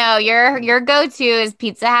know, I know your go-to is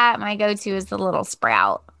Pizza Hut. My go-to is the little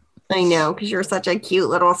sprout. I know, because you're such a cute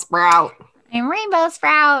little sprout. I'm Rainbow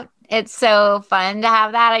Sprout. It's so fun to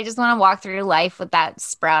have that. I just want to walk through life with that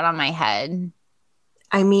sprout on my head.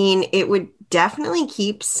 I mean, it would definitely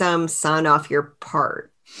keep some sun off your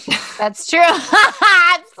part. That's true.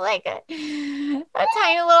 It's like a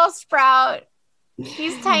tiny little sprout.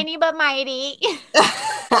 He's tiny but mighty.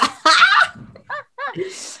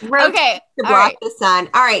 Okay. To block the sun.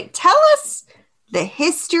 All right. Tell us the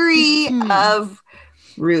history of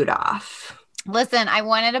Rudolph. Listen, I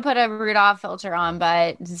wanted to put a Rudolph filter on,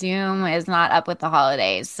 but Zoom is not up with the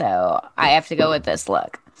holidays, so I have to go with this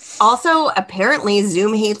look. Also, apparently,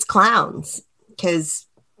 Zoom hates clowns because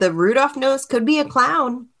the Rudolph nose could be a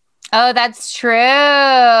clown. Oh, that's true.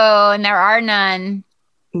 And there are none.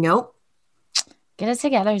 Nope. Get it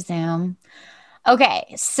together, Zoom.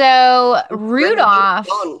 Okay, so Rudolph.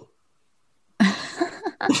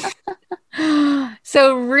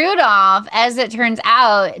 So Rudolph, as it turns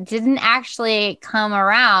out, didn't actually come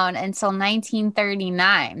around until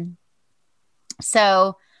 1939.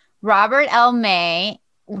 So Robert L. May,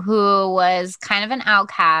 who was kind of an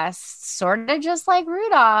outcast, sort of just like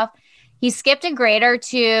Rudolph, he skipped a grade or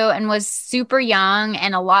two and was super young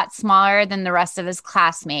and a lot smaller than the rest of his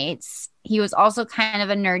classmates. He was also kind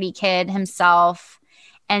of a nerdy kid himself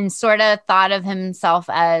and sort of thought of himself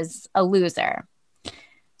as a loser.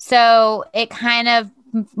 So it kind of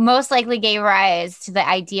most likely gave rise to the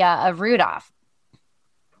idea of Rudolph.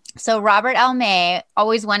 So Robert L. May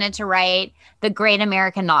always wanted to write the great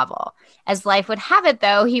American novel. As life would have it,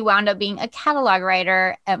 though, he wound up being a catalog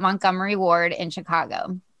writer at Montgomery Ward in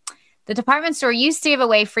Chicago. The department store used to give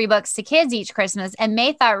away free books to kids each Christmas, and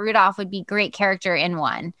May thought Rudolph would be a great character in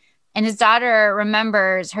one. And his daughter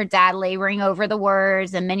remembers her dad laboring over the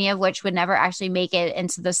words, and many of which would never actually make it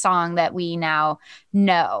into the song that we now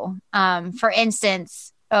know. For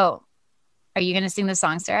instance, are you going to sing the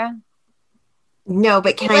song, Sarah? No,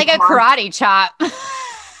 but can it's like a karate chop.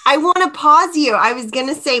 I want to pause you. I was going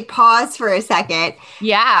to say pause for a second.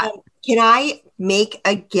 Yeah. Can I make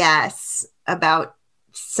a guess about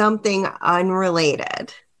something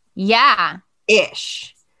unrelated? Yeah.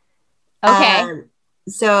 Ish. Okay.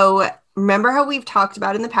 So remember how we've talked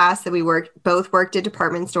about in the past that we both worked at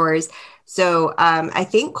department stores. So I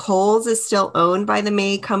think Kohl's is still owned by the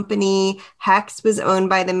May Company. Hex was owned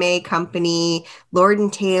by the May Company. Lord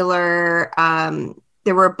and Taylor.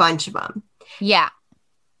 There were a bunch of them. Yeah.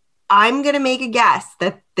 I'm going to make a guess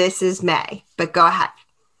that this is May, but go ahead.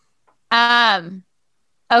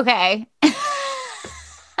 Okay.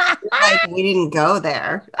 Like we didn't go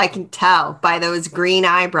there. I can tell by those green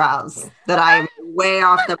eyebrows that I'm way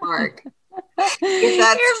off the mark.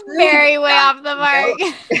 You're very way off the mark.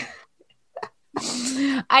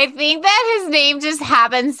 I think that his name just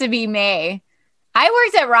happens to be May. I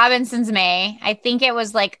worked at Robinson's May. I think it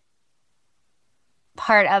was like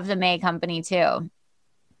part of the May Company too.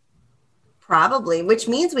 Probably, which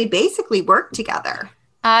means we basically worked together.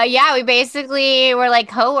 Yeah, we basically were like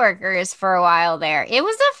coworkers for a while there. It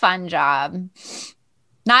was a fun job.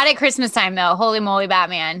 Not at Christmas time though. Holy moly,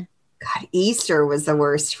 Batman. God, Easter was the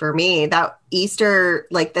worst for me. That Easter,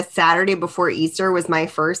 like the Saturday before Easter was my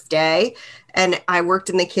first day. And I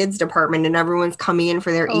worked in the kids department and everyone's coming in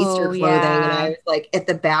for their Easter clothing. Yeah. And I was like at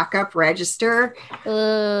the backup register.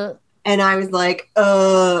 And I was like,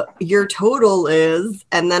 your total is.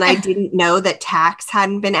 And then I didn't know that tax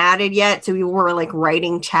hadn't been added yet. So we were like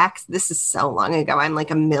writing checks. This is so long ago. I'm like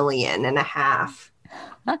 $1.5 million.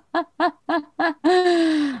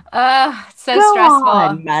 So stressful.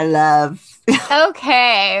 On, my love.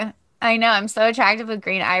 Okay. I know. I'm so attractive with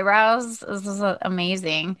green eyebrows. This is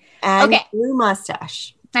amazing. And Okay. blue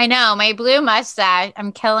mustache. I know. My blue mustache.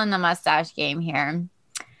 I'm killing the mustache game here.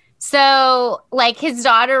 So, like, his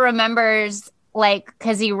daughter remembers, like,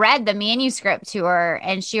 because he read the manuscript to her,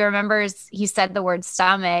 and she remembers he said the word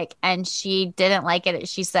stomach, and she didn't like it.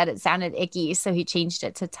 She said it sounded icky, so he changed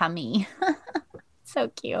it to tummy. So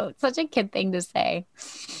cute. Such a kid thing to say.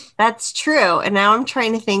 That's true. And now I'm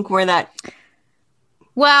trying to think where that.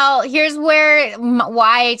 Well, here's where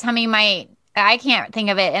why tummy might. I can't think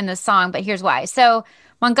of it in the song, but here's why. So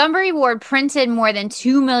Montgomery Ward printed more than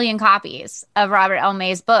 2 million copies of Robert L.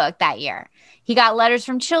 May's book that year. He got letters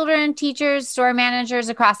from children, teachers, store managers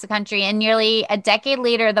across the country, and nearly a decade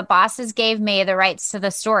later, the bosses gave May the rights to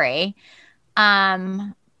the story.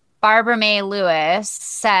 Barbara May Lewis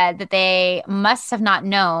said that they must have not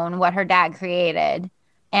known what her dad created.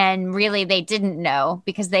 And really, they didn't know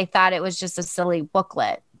because they thought it was just a silly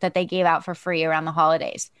booklet that they gave out for free around the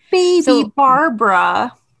holidays. Baby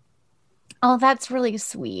Barbara. Oh, that's really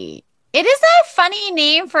sweet. It is a funny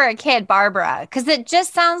name for a kid, Barbara, because it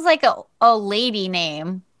just sounds like a lady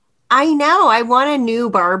name. I know. I want a new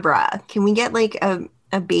Barbara. Can we get like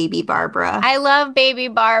a baby Barbara? I love baby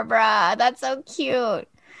Barbara. That's so cute.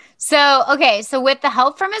 So, okay, so with the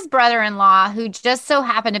help from his brother-in-law, who just so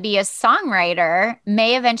happened to be a songwriter,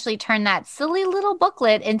 May eventually turned that silly little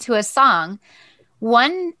booklet into a song,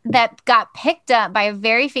 one that got picked up by a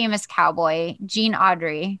very famous cowboy, Gene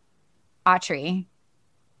Autry,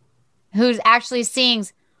 who actually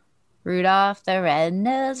sings, Rudolph the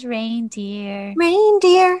Red-Nosed Reindeer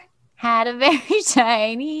had a very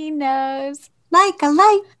shiny nose. Like a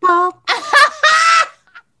light bulb.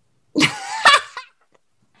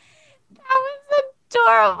 That was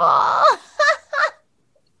adorable.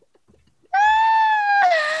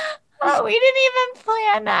 Oh, we didn't even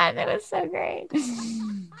plan that. It was so great.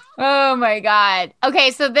 Oh my God.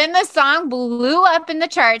 Okay, so then the song blew up in the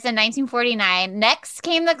charts in 1949. Next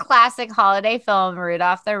came the classic holiday film,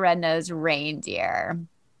 Rudolph the Red-Nosed Reindeer.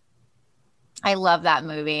 I love that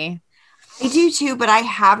movie. I do too, but I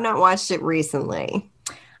have not watched it recently.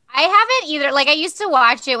 I haven't either. Like, I used to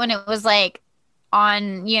watch it when it was like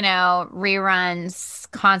on,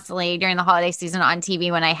 reruns constantly during the holiday season on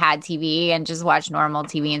TV when I had TV and just watch normal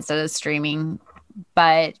TV instead of streaming.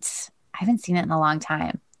 But I haven't seen it in a long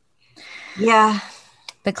time. Yeah.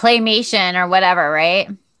 The claymation or whatever, right?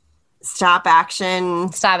 Stop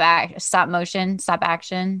action. Stop motion. Stop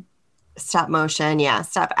motion. Yeah.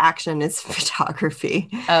 Stop action is photography.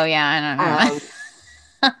 Oh, yeah. I don't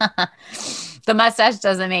know. The mustache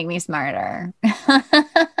doesn't make me smarter.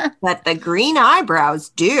 But the green eyebrows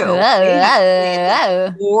do.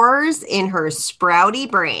 Wars in her sprouty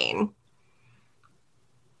brain.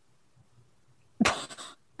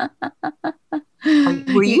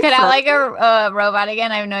 Were you cut out like a robot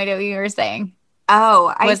again? I have no idea what you were saying.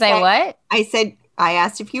 Oh, what? I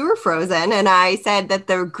asked if you were frozen, and I said that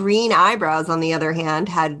the green eyebrows, on the other hand,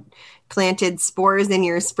 had planted spores in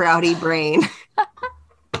your sprouty brain.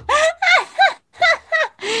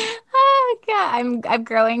 Oh God, I'm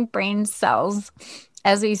growing brain cells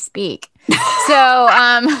as we speak. So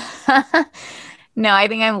no, I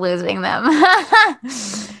think I'm losing them.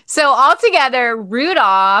 So altogether,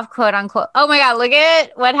 Rudolph, quote unquote. Oh my God, look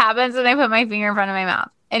at what happens when I put my finger in front of my mouth.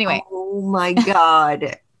 Anyway. Oh my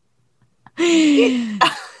God.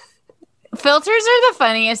 Filters are the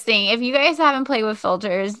funniest thing. If you guys haven't played with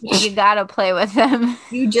filters, you gotta play with them.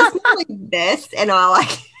 You just like this and all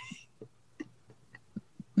like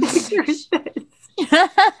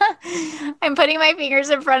I'm putting my fingers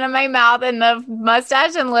in front of my mouth and the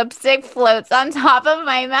mustache and lipstick floats on top of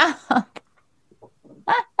my mouth.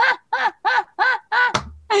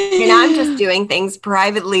 And I'm just doing things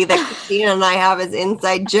privately that Christina and I have as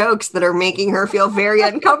inside jokes that are making her feel very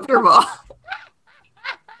uncomfortable.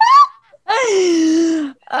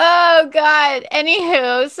 Oh God.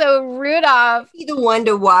 Anywho, so Rudolph. Be the one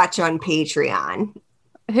to watch on Patreon.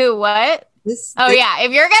 Who, what? Yeah.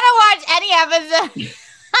 If you're gonna watch any episode, this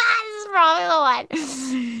is probably the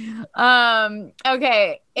one.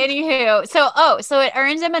 Okay. Anywho, so it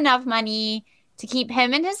earns him enough money to keep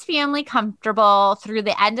him and his family comfortable through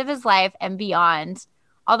the end of his life and beyond.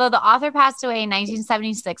 Although the author passed away in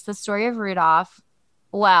 1976, the story of Rudolph,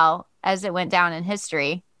 well, as it went down in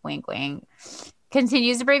history, wink, wink,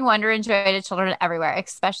 continues to bring wonder and joy to children everywhere,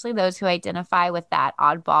 especially those who identify with that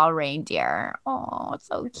oddball reindeer. Oh, it's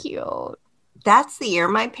so cute. That's the year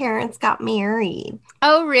my parents got married.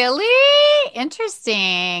 Oh, really?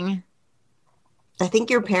 Interesting. I think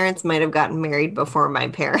your parents might have gotten married before my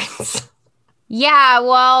parents. Yeah,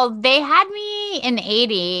 well, they had me in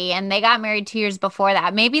 80 and they got married 2 years before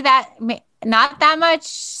that. Maybe not that much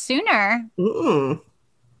sooner. Mm-mm.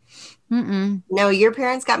 Mm-mm. No, your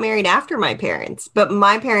parents got married after my parents, but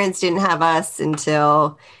my parents didn't have us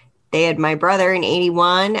until they had my brother in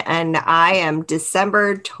 81, and I am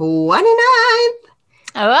December 29th.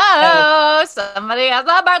 So Oh, somebody has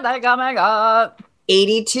a birthday coming up.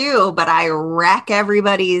 82, but I wreck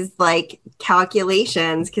everybody's like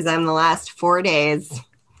calculations because I'm the last 4 days.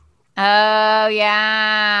 Oh, So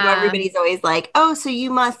yeah. everybody's always like, oh, so you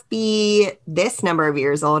must be this number of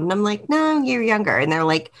years old. And I'm like, no, you're younger. And they're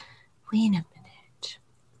like, wait a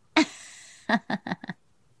minute.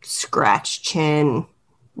 Scratch chin,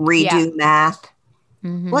 Yeah. redo math.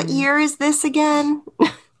 What Hmm. year is this again?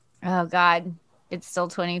 Oh, God. It's still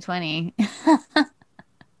 2020.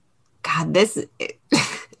 God, this.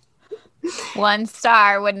 1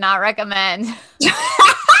 star, would not recommend.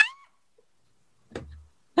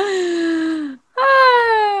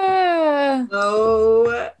 Ah.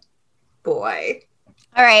 Oh boy.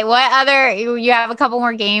 All right. What other, you have a couple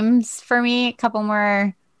more games for me? A couple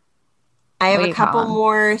more, I have what a do you call couple them?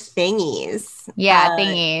 more thingies. Yeah,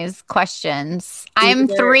 thingies, questions. I'm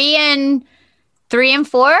These are, 3 and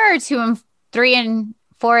 4 or 3 and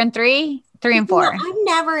 4 and 3? 3 and 4. I'm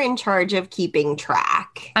never in charge of keeping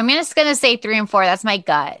track. I'm just gonna say 3 and 4. That's my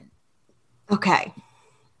gut. Okay.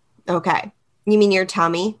 Okay. You mean your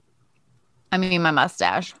tummy? I mean my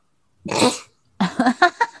mustache. Okay.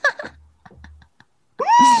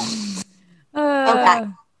 Uh,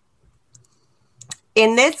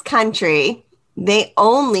 In this country, they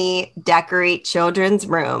only decorate children's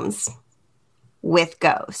rooms with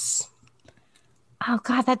ghosts. oh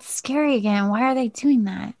God, that's scary again. Why are they doing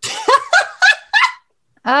that?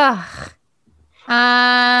 Ugh.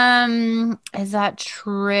 Is that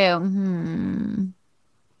true?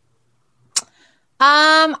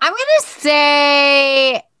 I'm gonna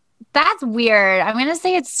say that's weird. I'm gonna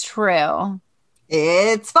say it's true.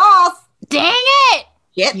 It's false. Dang it!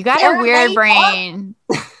 Shit, You got a Sarah, weird wake up. brain.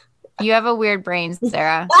 You have a weird brain,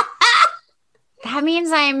 Sarah. That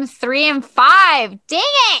means I'm 3 and 5. Dang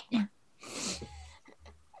it!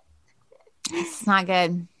 It's not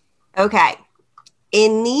good. Okay.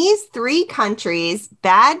 In these three countries,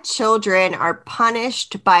 bad children are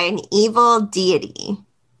punished by an evil deity.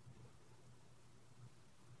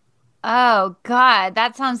 Oh God,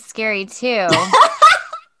 that sounds scary too.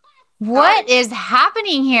 What Sorry. is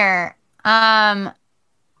happening here? Well,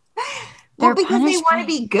 They're because they punished want to by.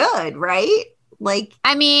 be good, right? Like,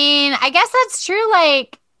 I mean, I guess that's true.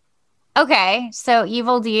 Like, okay, so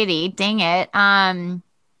evil deity, dang it. And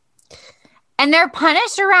they're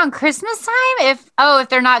punished around Christmas time if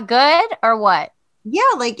they're not good or what? yeah,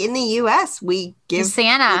 like in the US, we give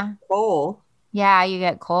Santa. coal. Yeah, you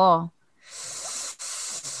get coal.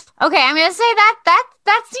 Okay, I'm gonna say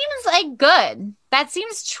that seems like good. That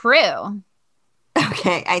seems true.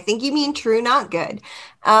 Okay, I think you mean true, not good.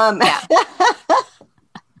 Yeah.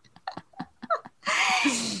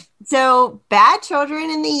 So bad children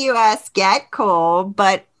in the US get coal,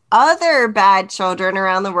 but other bad children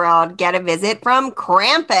around the world get a visit from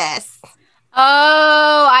Krampus.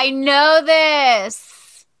 Oh, I know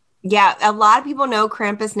this. Yeah, a lot of people know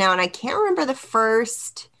Krampus now, and I can't remember the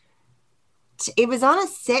first. It was on a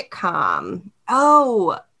sitcom.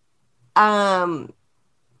 Oh, um,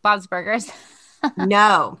 Bob's Burgers.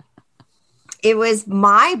 no, it was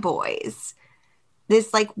My Boys.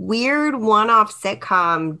 This like weird one-off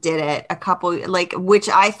sitcom did it a couple like which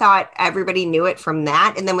I thought everybody knew it from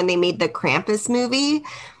that. And then when they made the Krampus movie,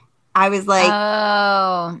 I was like,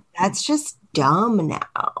 Oh. that's just dumb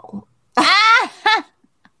now. Ah!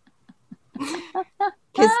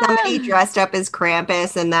 Because somebody dressed up as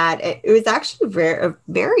Krampus and that it was actually a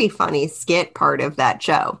very funny skit part of that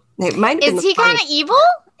show. It might have been Is the he kind funniest. of evil?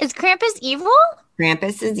 Is Krampus evil?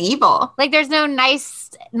 Krampus is evil. Like there's no nice,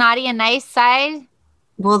 naughty and nice side?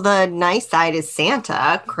 Well, the nice side is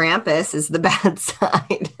Santa. Krampus is the bad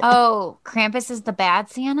side. Oh, Krampus is the bad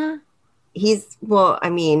Santa? Well, I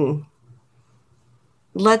mean,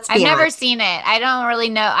 let's I've be never honest. seen it. I don't really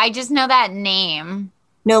know. I just know that name.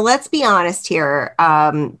 No, let's be honest here.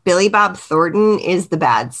 Billy Bob Thornton is the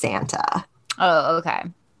bad Santa. Oh, okay.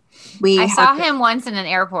 We I have saw him once in an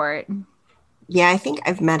airport. Yeah, I think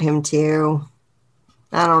I've met him too.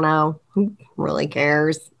 I don't know. Who really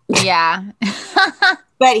cares? Yeah.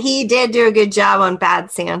 But he did do a good job on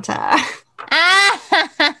Bad Santa.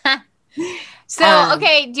 So,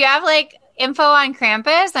 okay, do you have like info on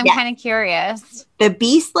Krampus? I'm Yeah. kind of curious. The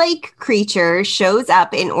beast-like creature shows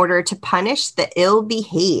up in order to punish the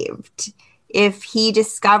ill-behaved. If he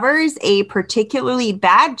discovers a particularly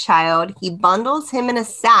bad child, he bundles him in a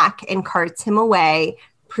sack and carts him away,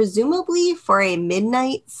 presumably for a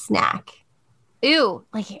midnight snack. Ooh,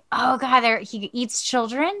 like, oh God, he eats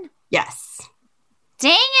children? Yes.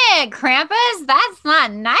 Dang it, Krampus, that's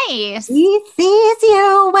not nice. He sees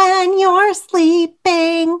you when you're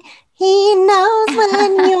sleeping. He knows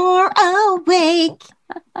when you're awake.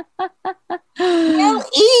 He'll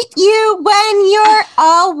eat you when you're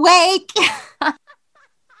awake.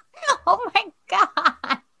 Oh my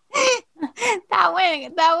God. That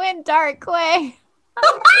went dark way.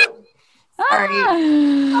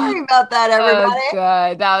 Sorry about that, everybody. Oh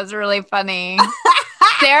God, that was really funny.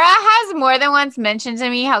 Sarah has more than once mentioned to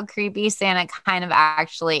me how creepy Santa kind of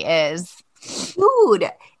actually is. Dude,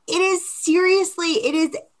 it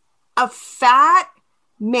is a fat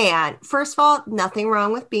man. First of all, nothing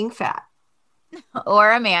wrong with being fat.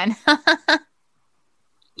 Or a man.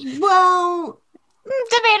 Well,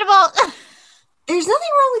 debatable. There's nothing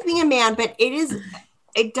wrong with being a man, but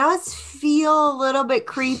it does feel a little bit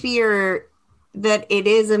creepier that it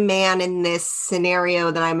is a man in this scenario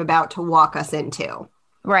that I'm about to walk us into.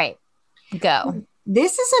 Right. Go.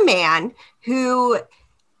 This is a man who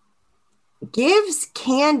gives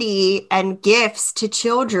candy and gifts to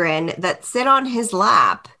children that sit on his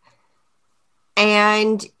lap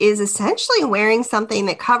and is essentially wearing something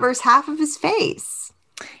that covers half of his face.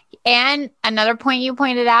 And another point you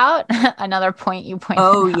pointed out.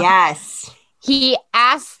 Oh, yes. He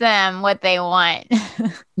asks them what they want.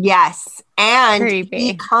 Yes. And creepy.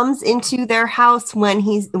 He comes into their house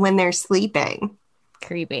when they're sleeping.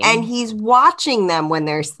 Creepy. And he's watching them when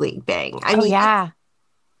they're sleeping. I mean, yeah.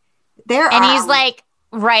 He's like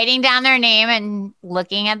writing down their name and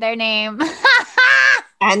looking at their name.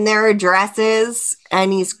 And their addresses.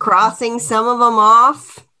 And he's crossing some of them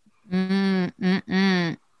off.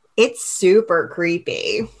 It's super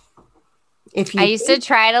creepy. I used to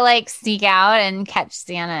try to like sneak out and catch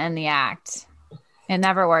Santa in the act. It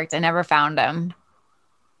never worked. I never found him.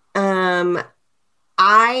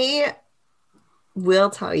 I will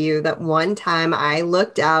tell you that one time I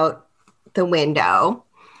looked out the window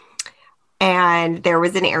and there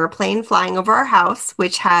was an airplane flying over our house,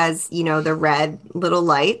 which has, the red little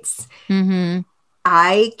lights. Mm-hmm.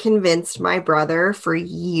 I convinced my brother for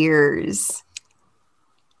years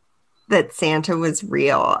that Santa was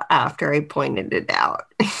real after I pointed it out.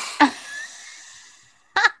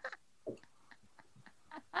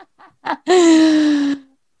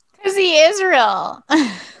 Because he is real.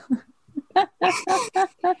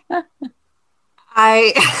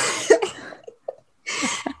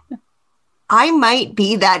 I might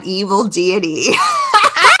be that evil deity.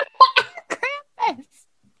 Krampus.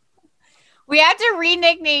 We have to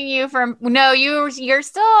re-nickname you from... No, you're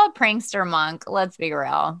still a prankster monk. Let's be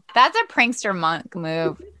real. That's a prankster monk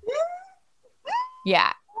move.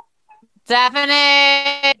 Yeah.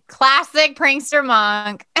 Definite classic prankster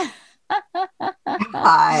monk.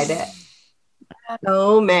 God.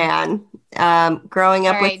 Oh, man. Growing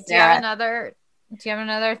up with Sarah. Do you have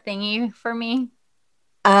another thingy for me?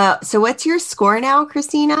 So what's your score now,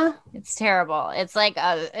 Christina? It's terrible. It's like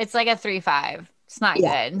a 3-5. It's not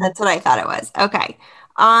good. That's what I thought it was. Okay.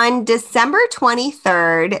 On December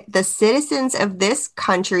 23rd, the citizens of this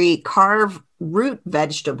country carve root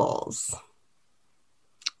vegetables.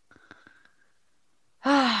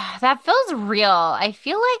 That feels real. I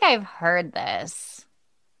feel like I've heard this.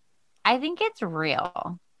 I think it's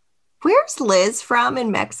real. Where's Liz from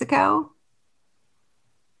in Mexico?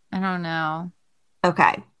 I don't know.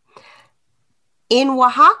 Okay. In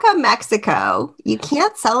Oaxaca, Mexico, you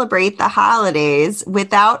can't celebrate the holidays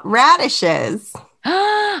without radishes.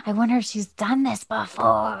 I wonder if she's done this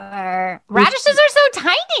before. Radishes are so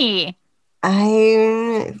tiny.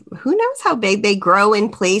 Who knows how big they grow in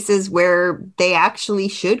places where they actually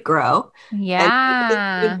should grow. Yeah.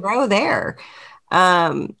 They should grow there.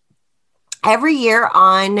 Every year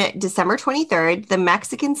on December 23rd, the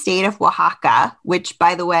Mexican state of Oaxaca, which,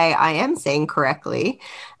 by the way, I am saying correctly,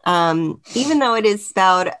 even though it is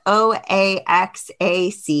spelled Oaxaca,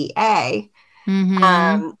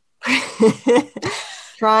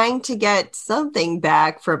 trying to get something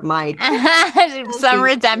back from my... Some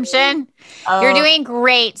redemption. You're doing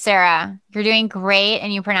great, Sarah. You're doing great,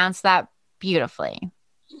 and you pronounce that beautifully.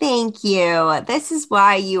 Thank you. This is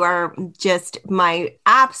why you are just my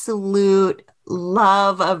absolute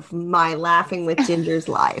love of my Laughing with Ginger's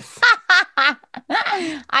life.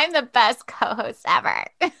 I'm the best co-host ever.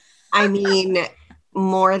 I mean,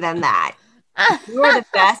 more than that. You're the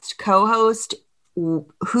best co-host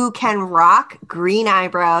who can rock green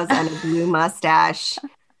eyebrows and a blue mustache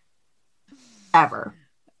ever.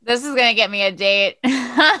 This is gonna get me a date.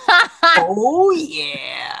 Oh,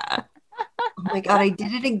 yeah. Oh my God, I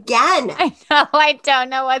did it again. I know. I don't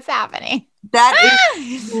know what's happening. That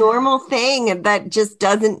is a normal thing that just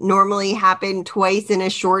doesn't normally happen twice in a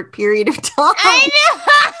short period of time. I know.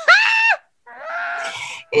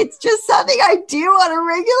 It's just something I do on a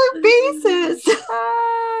regular basis.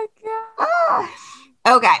 Oh, God.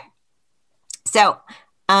 Okay. So,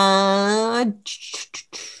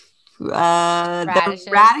 Radishes.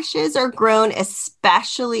 the radishes are grown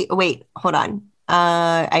especially. Wait, hold on.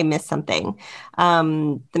 I missed something.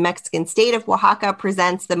 The Mexican state of Oaxaca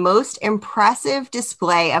presents the most impressive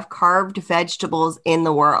display of carved vegetables in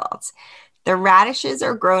the world. The radishes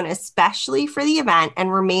are grown especially for the event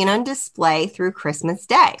and remain on display through Christmas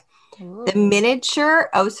Day. The miniature,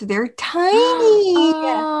 so they're tiny.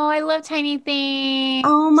 Oh, I love tiny things.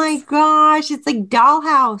 Oh my gosh, it's like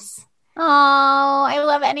dollhouse. Oh, I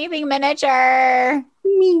love anything miniature.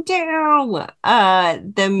 Me too. You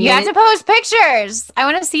have to post pictures. I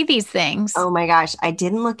want to see these things. Oh my gosh, I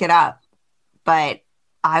didn't look it up, but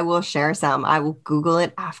I will share some. I will Google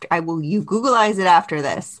it after. You Googleize it after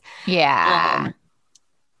this. Yeah.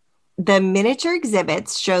 The miniature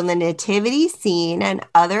exhibits show the nativity scene and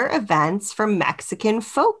other events from Mexican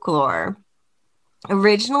folklore.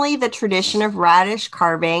 Originally, the tradition of radish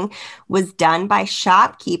carving was done by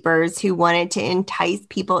shopkeepers who wanted to entice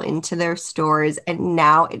people into their stores, and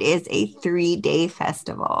now it is a 3-day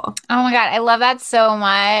festival. Oh my God, I love that so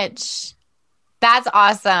much. That's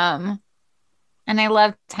awesome. And I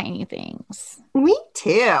love tiny things. Me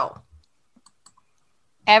too.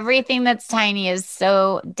 Everything that's tiny is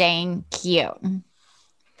so dang cute.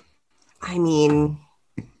 I mean,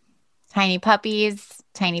 tiny puppies,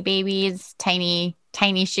 tiny babies, tiny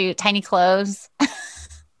shoes, tiny clothes.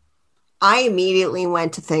 I immediately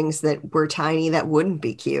went to things that were tiny that wouldn't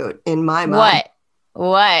be cute in my mind.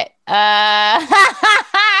 What?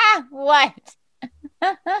 What?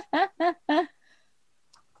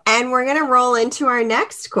 And we're going to roll into our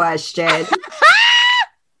next question.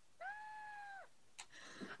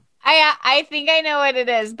 I think I know what it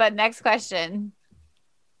is, but next question.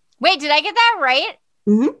 Wait, did I get that right?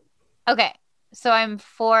 Mm-hmm. Okay, so I'm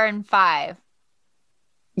 4 and 5.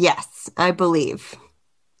 Yes, I believe.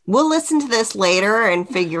 We'll listen to this later and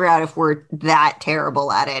figure out if we're that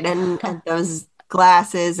terrible at it. And those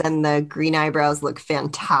glasses and the green eyebrows look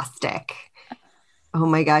fantastic. Oh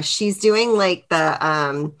my gosh, she's doing like the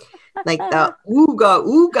ooga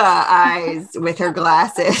ooga eyes with her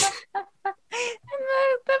glasses.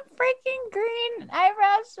 And the freaking green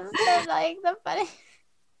eyebrows just so like the funny.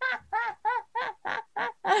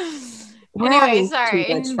 Anyway, sorry.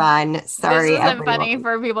 Too much fun. Sorry, this isn't everyone. funny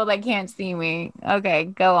for people that can't see me. Okay,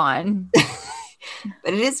 go on.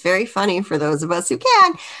 But it is very funny for those of us who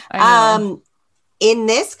can. In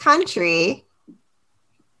this country,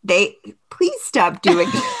 please stop doing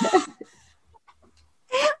that.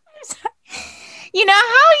 You know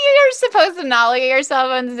how you're supposed to not look at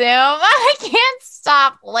yourself on Zoom? I can't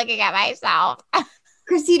stop looking at myself.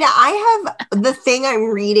 Christina, I have the thing I'm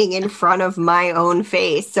reading in front of my own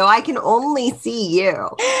face, so I can only see you.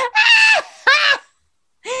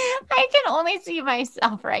 I can only see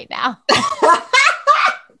myself right now.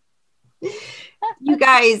 You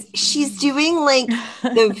guys, she's doing like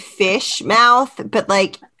the fish mouth, but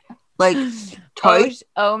like tight.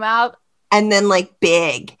 O mouth. And then like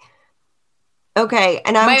big. Okay,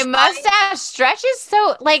 and my mustache stretches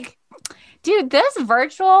so like, dude, this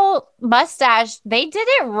virtual mustache, they did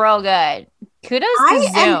it real good. Kudos to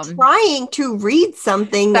Zoom. I am trying to read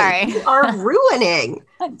something that you are ruining.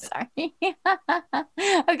 I'm sorry.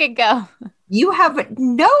 Okay, go. You have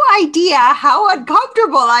no idea how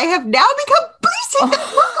uncomfortable I have now become. Please take the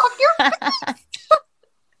look off your face.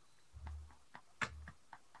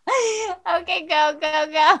 Okay,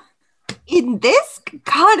 go. In this,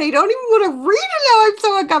 God, I don't even want to read it now. I'm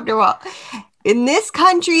so uncomfortable. In this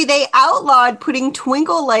country, they outlawed putting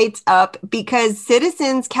twinkle lights up because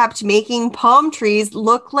citizens kept making palm trees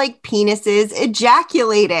look like penises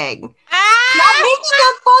ejaculating. Stop making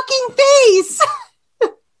that fucking face. I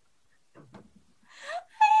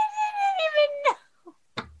didn't even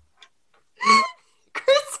know.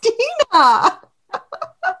 Christina.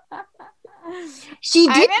 She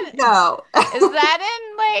didn't know. Is that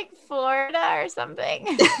in like Florida or something?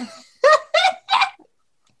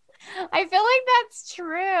 I feel like that's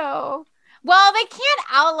true. Well, they can't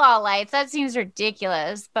outlaw lights. That seems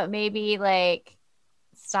ridiculous. But maybe like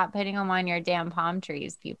stop putting them on your damn palm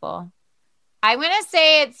trees, people. I'm going to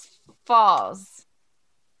say it's false.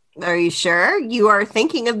 Are you sure? You are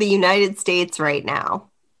thinking of the United States right now.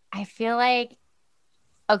 I feel like,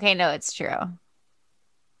 okay, no, it's true.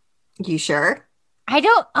 You sure? I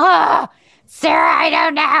don't, Sarah, I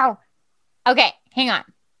don't know. Okay, hang on.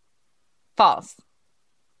 False.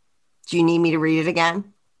 Do you need me to read it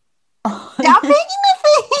again? Stop making the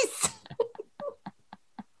face.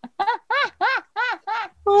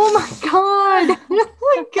 Oh my God.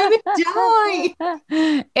 I'm gonna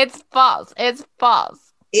die. It's false. It's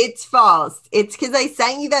false. It's false. It's because I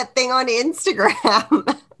sent you that thing on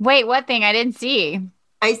Instagram. Wait, what thing? I didn't see.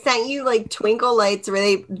 I sent you like twinkle lights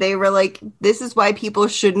where they were like, this is why people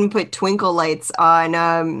shouldn't put twinkle lights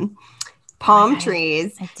on palm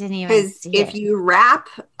trees. I didn't even Because see if it. you wrap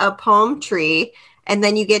a palm tree and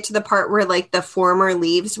then you get to the part where like the former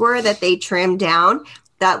leaves were that they trimmed down,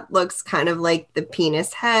 that looks kind of like the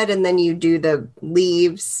penis head. And then you do the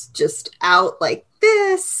leaves just out like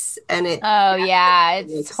this. And it Oh yeah,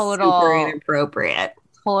 looks it's super inappropriate.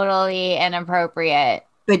 totally inappropriate.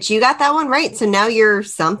 But you got that one right. So now you're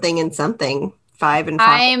something and something. 5 and 5.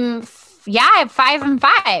 I'm 5 and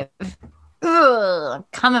 5. Ugh,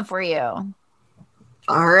 coming for you. All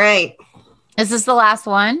right. Is this the last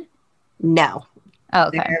one? No. Oh,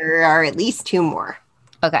 okay. There are at least 2 more.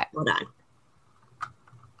 Okay. Hold on.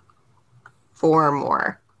 4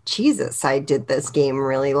 more. Jesus, I did this game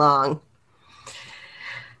really long.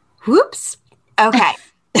 Whoops. Okay.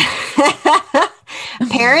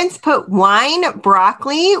 Parents put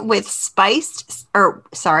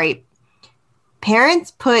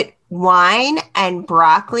Parents put wine and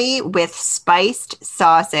broccoli with spiced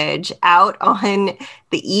sausage out on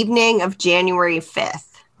the evening of January 5th.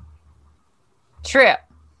 True.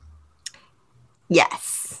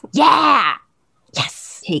 Yes. Yeah.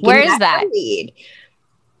 Yes. Taking Where is that? Lead.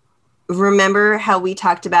 Remember how we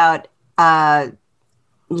talked about La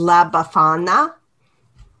Befana?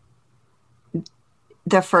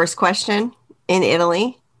 The first question in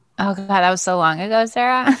Italy? Oh, God, that was so long ago,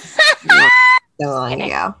 Sarah. So long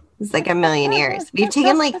ago. It's like a million years. We've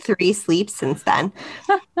taken like 3 sleeps since then.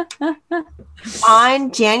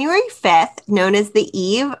 On January 5th, known as the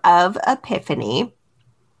Eve of Epiphany,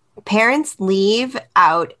 parents leave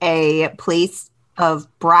out a plate of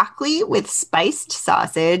broccoli with spiced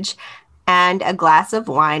sausage and a glass of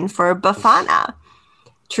wine for Befana.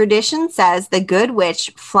 Tradition says the good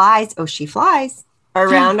witch flies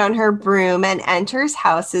around on her broom and enters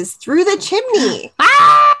houses through the chimney.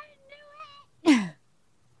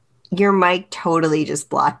 Your mic totally just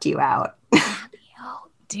blocked you out.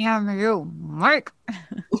 Damn you, Mark.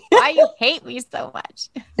 Why you hate me so much?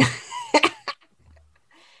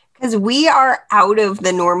 Because we are out of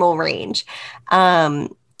the normal range.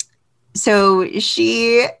 So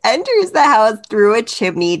she enters the house through a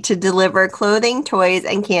chimney to deliver clothing, toys,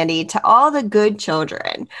 and candy to all the good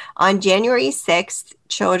children. On January 6th,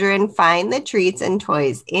 children find the treats and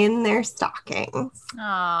toys in their stockings.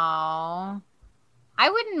 Oh, I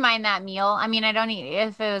wouldn't mind that meal. I mean, I don't eat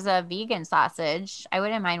if it was a vegan sausage. I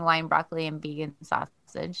wouldn't mind wine, broccoli, and vegan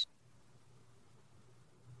sausage.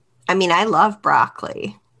 I mean, I love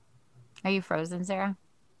broccoli. Are you frozen, Sarah?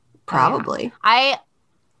 Probably. Oh, yeah.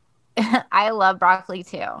 I love broccoli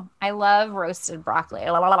too. I love roasted broccoli.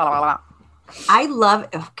 I love,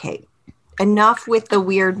 okay, enough with the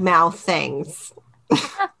weird mouth things. You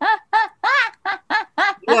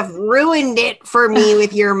have ruined it for me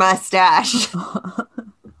with your mustache. Is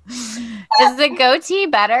the goatee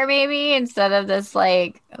better maybe instead of this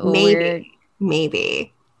like weird,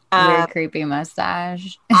 creepy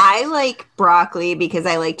mustache? I like broccoli because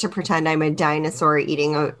I like to pretend I'm a dinosaur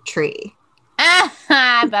eating a tree.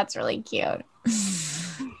 That's really cute.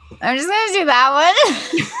 I'm just gonna do that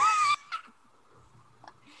one.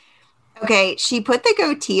 Okay, she put the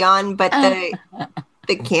goatee on, but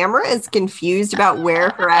the camera is confused about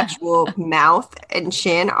where her actual mouth and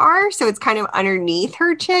chin are, so it's kind of underneath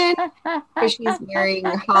her chin because she's wearing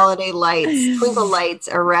holiday lights, twinkle lights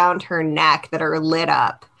around her neck that are lit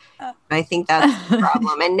up. I think that's the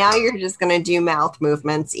problem. And now you're just going to do mouth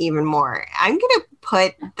movements even more. I'm going to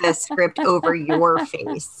put the script over your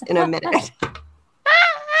face in a minute.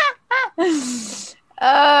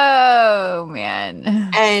 Oh,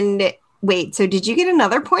 man. And wait, so did you get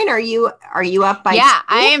another point? Are you up by 2?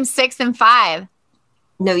 I am 6 and 5.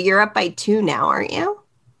 No, you're up by 2 now, aren't you?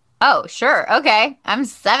 Oh, sure. Okay. I'm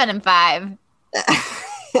 7 and 5.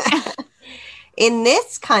 In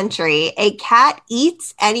this country, a cat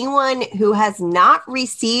eats anyone who has not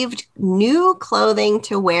received new clothing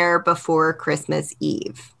to wear before Christmas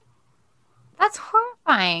Eve. That's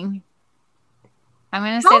horrifying. I'm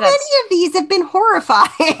going to say How many of these have been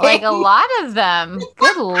horrifying? Like a lot of them.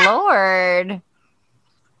 Good Lord.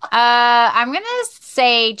 I'm going to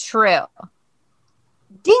say true.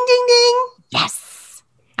 Ding, ding, ding. Yes.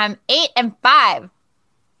 I'm 8 and 5.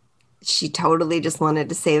 She totally just wanted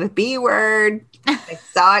to say the B word. I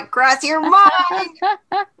saw it cross your mind.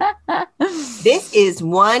 This is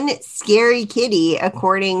one scary kitty,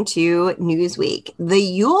 according to Newsweek. The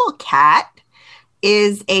Yule cat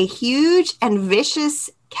is a huge and vicious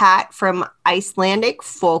cat from Icelandic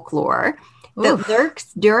folklore that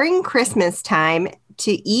lurks during Christmas time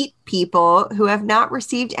to eat people who have not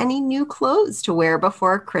received any new clothes to wear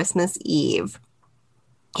before Christmas Eve.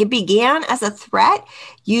 It began as a threat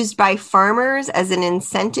used by farmers as an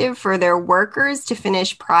incentive for their workers to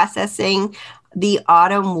finish processing the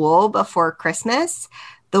autumn wool before Christmas.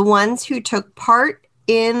 The ones who took part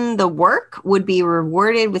in the work would be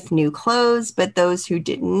rewarded with new clothes, but those who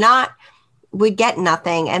did not would get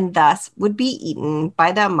nothing and thus would be eaten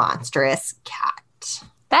by the monstrous cat.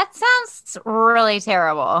 That sounds really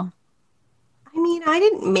terrible. I mean, I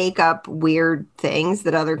didn't make up weird things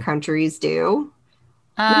that other countries do.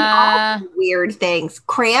 All weird things.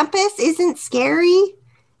 Krampus isn't scary.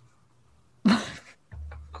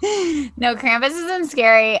 No, Krampus isn't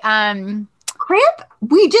scary.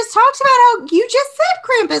 We just talked about how you just said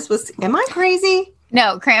Krampus was. Am I crazy?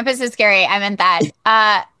 No, Krampus is scary. I meant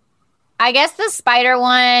that. I guess the spider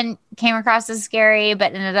one came across as scary,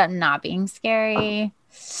 but ended up not being scary.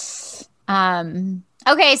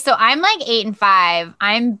 Okay, so I'm like 8 and 5.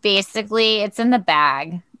 I'm basically, it's in the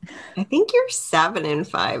bag. I think you're 7 and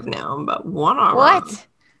 5 now, but one on what? Wrong.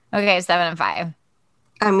 Okay, 7 and 5.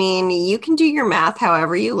 I mean, you can do your math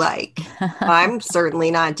however you like. I'm certainly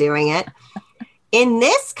not doing it. In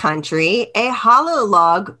this country, a hollow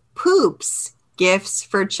log poops gifts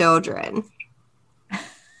for children.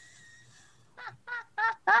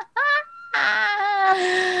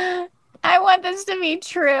 I want this to be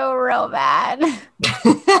true real bad.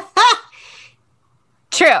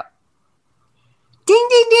 True. Ding,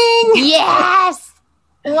 ding, ding. Yes.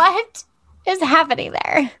 What is happening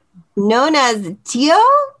there? Known as Tio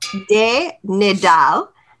de Nadal,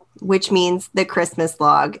 which means the Christmas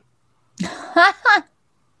log.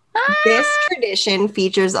 This tradition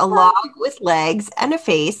features a log with legs and a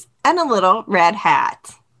face and a little red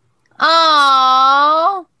hat.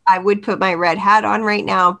 Oh. I would put my red hat on right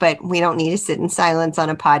now, but we don't need to sit in silence on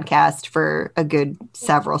a podcast for a good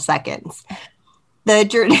several seconds. The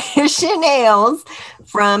tradition hails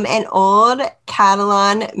from an old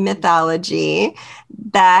Catalan mythology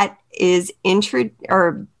that is introduced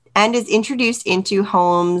into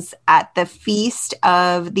homes at the Feast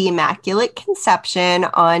of the Immaculate Conception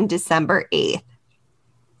on December 8th.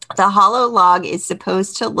 The hollow log is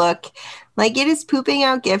supposed to look like it is pooping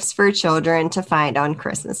out gifts for children to find on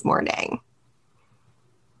Christmas morning.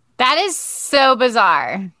 That is so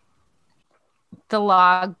bizarre. The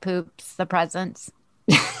log poops the presents.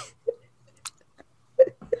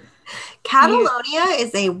 Catalonia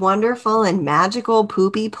is a wonderful and magical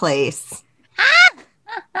poopy place.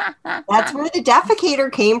 That's where the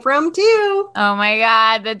defecator came from, too. Oh, my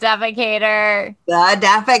God. The defecator. The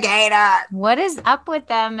defecator. What is up with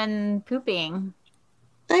them and pooping?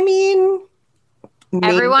 I mean,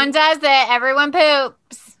 everyone does it. Everyone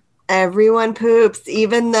poops. Everyone poops,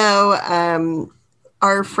 even though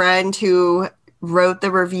our friend who wrote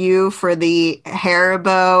the review for the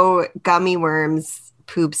Haribo gummy worms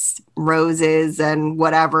poops roses and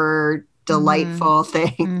whatever delightful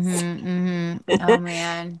things. Oh,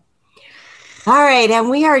 man. All right. And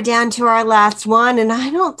we are down to our last one. And I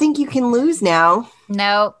don't think you can lose now.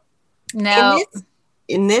 No.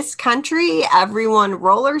 In this country, everyone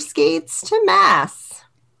roller skates to mass.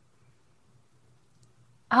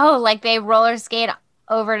 Oh, like they roller skate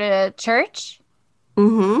over to church?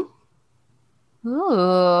 Mm-hmm.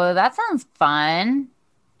 Ooh, that sounds fun.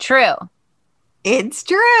 True. It's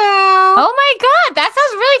true. Oh my God, that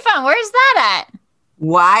sounds really fun. Where's that at?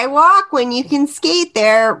 Why walk when you can skate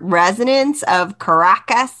there? Residents of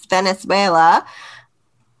Caracas, Venezuela.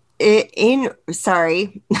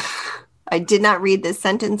 Sorry, I did not read this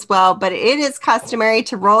sentence well, but it is customary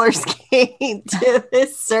to roller skate to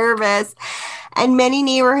this service. And many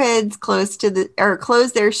neighborhoods close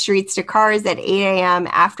their streets to cars at 8 a.m.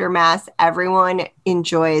 after mass. Everyone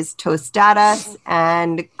enjoys tostadas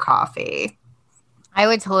and coffee. I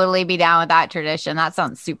would totally be down with that tradition. That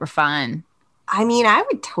sounds super fun. I mean, I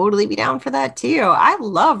would totally be down for that too. I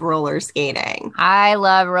love roller skating. I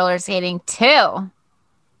love roller skating too.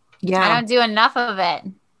 Yeah. I don't do enough of it.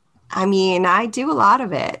 I mean, I do a lot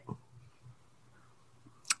of it.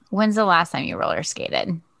 When's the last time you roller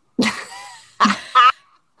skated?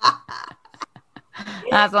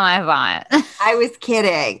 That's what I thought. I was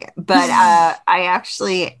kidding, but I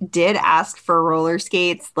actually did ask for roller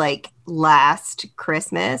skates like last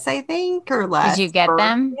Christmas, I think, or last. Did you get birthday.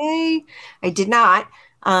 them? I did not,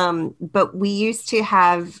 But we used to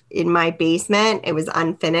have in my basement, it was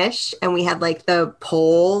unfinished, and we had like the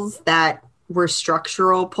poles that were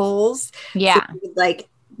structural poles. So Yeah. we would like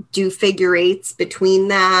do figure eights between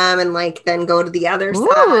them and like then go to the other Ooh,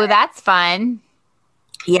 side. that's fun.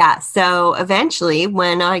 Yeah. So eventually,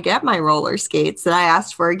 when I get my roller skates that I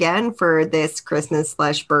asked for again for this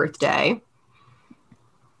Christmas/birthday.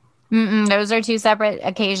 Those are two separate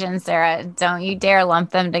occasions, Sarah. Don't you dare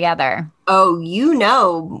lump them together. Oh, you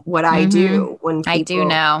know what I do when I do people.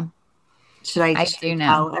 know. Should I I do know.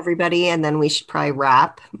 tell everybody and then we should probably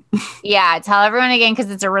wrap? Yeah, tell everyone again because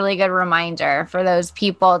it's a really good reminder for those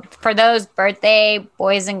people, for those birthday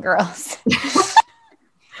boys and girls.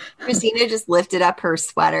 Christina just lifted up her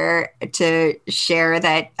sweater to share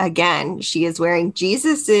that again, she is wearing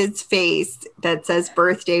Jesus's face that says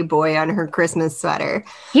birthday boy on her Christmas sweater.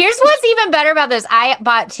 Here's what's even better about this. I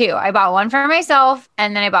bought two. I bought one for myself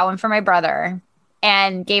and then I bought one for my brother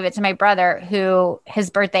and gave it to my brother who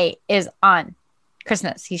his birthday is on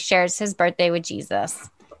Christmas. He shares his birthday with Jesus.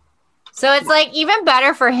 So it's like even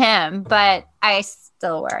better for him, but I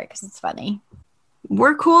still wear it because it's funny.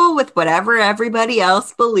 We're cool with whatever everybody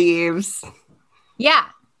else believes. Yeah,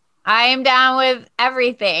 I am down with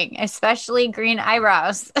everything, especially green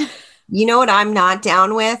eyebrows. You know what I'm not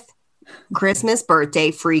down with? Christmas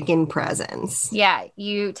birthday freaking presents. Yeah,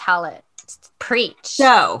 you tell it. Preach.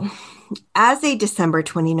 So, as a December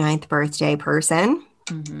 29th birthday person,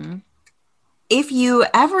 if you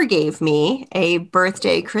ever gave me a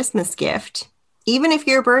birthday Christmas gift, even if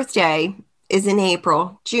your birthday is in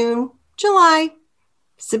April, June, July,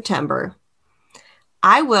 September,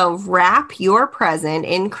 I will wrap your present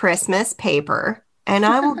in Christmas paper and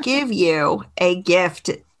I will give you a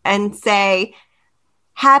gift and say,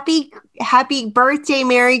 happy birthday,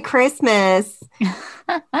 Merry Christmas. You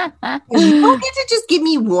don't get to just give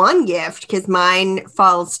me one gift because mine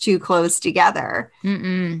falls too close together.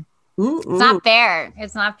 It's not fair.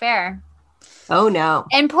 It's not fair. Oh, no.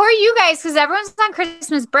 And poor you guys, because everyone's on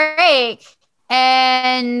Christmas break.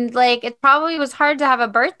 And like, it probably was hard to have a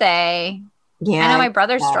birthday. Yeah. I know my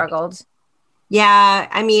brother struggled. Yeah.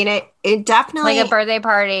 I mean, it definitely. Like a birthday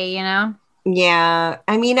party, you know? Yeah.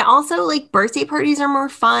 I mean, also like birthday parties are more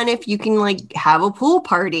fun if you can like have a pool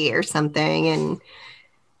party or something. And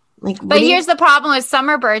like, but here's the problem with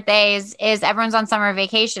summer birthdays is everyone's on summer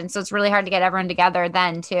vacation. So it's really hard to get everyone together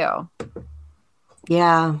then too.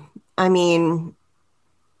 Yeah. I mean,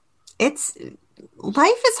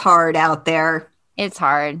 life is hard out there. It's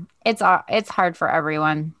hard. It's hard for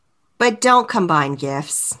everyone. But don't combine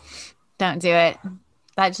gifts. Don't do it.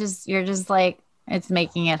 You're just like, it's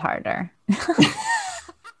making it harder.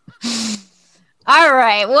 All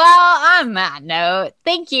right. Well, on that note,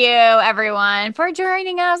 thank you everyone for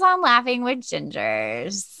joining us on Laughing with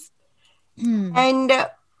Gingers. And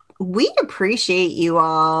we appreciate you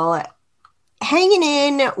all hanging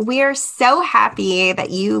in. We are so happy that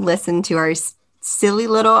you listened to our silly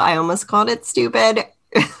little, I almost called it stupid.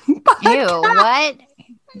 Ew, what?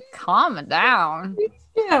 Calm down.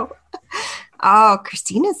 Oh,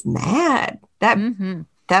 Christina's mad.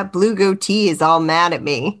 That blue goatee is all mad at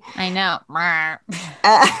me. I know.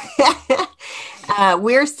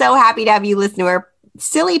 We're so happy to have you listen to our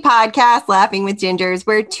silly podcast, Laughing with Gingers.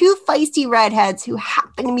 We're two feisty redheads who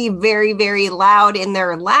happen to be very, very loud in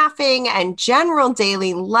their laughing and general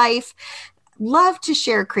daily life. Love to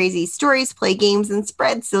share crazy stories, play games, and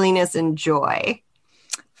spread silliness and joy.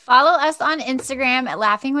 Follow us on Instagram at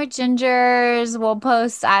Laughing with Gingers. We'll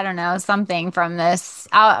post, I don't know, something from this.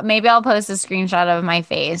 Maybe I'll post a screenshot of my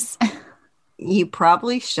face. You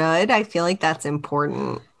probably should. I feel like that's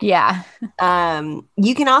important. Yeah.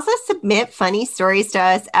 You can also submit funny stories to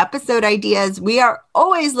us, episode ideas. We are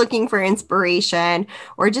always looking for inspiration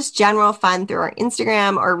or just general fun through our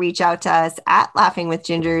Instagram, or reach out to us at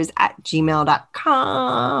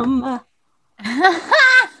laughingwithgingers@gmail.com.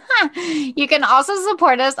 You can also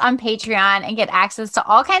support us on Patreon and get access to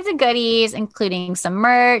all kinds of goodies, including some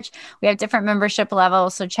merch. We have different membership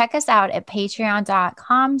levels. So check us out at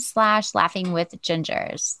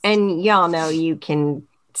patreon.com/laughingwithgingers. And y'all know you can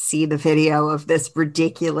see the video of this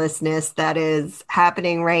ridiculousness that is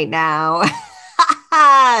happening right now.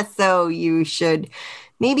 So you should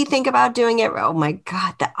maybe think about doing it. Oh my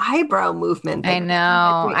God, the eyebrow movement. I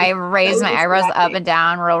know. I raise my eyebrows up and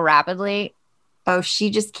down real rapidly. Oh, she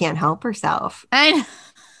just can't help herself. I've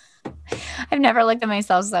never looked at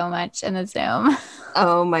myself so much in the Zoom.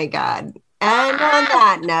 Oh my God. And on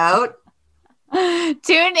that note,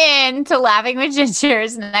 tune in to Laughing with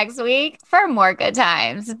Gingers next week for more good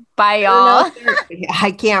times. Bye, y'all. I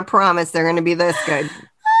can't promise they're going to be this good.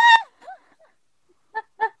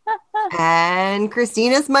 And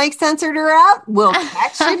Christina's mic censored her out. We'll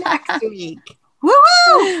catch you next week.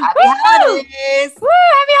 Woo-woo! Happy holidays!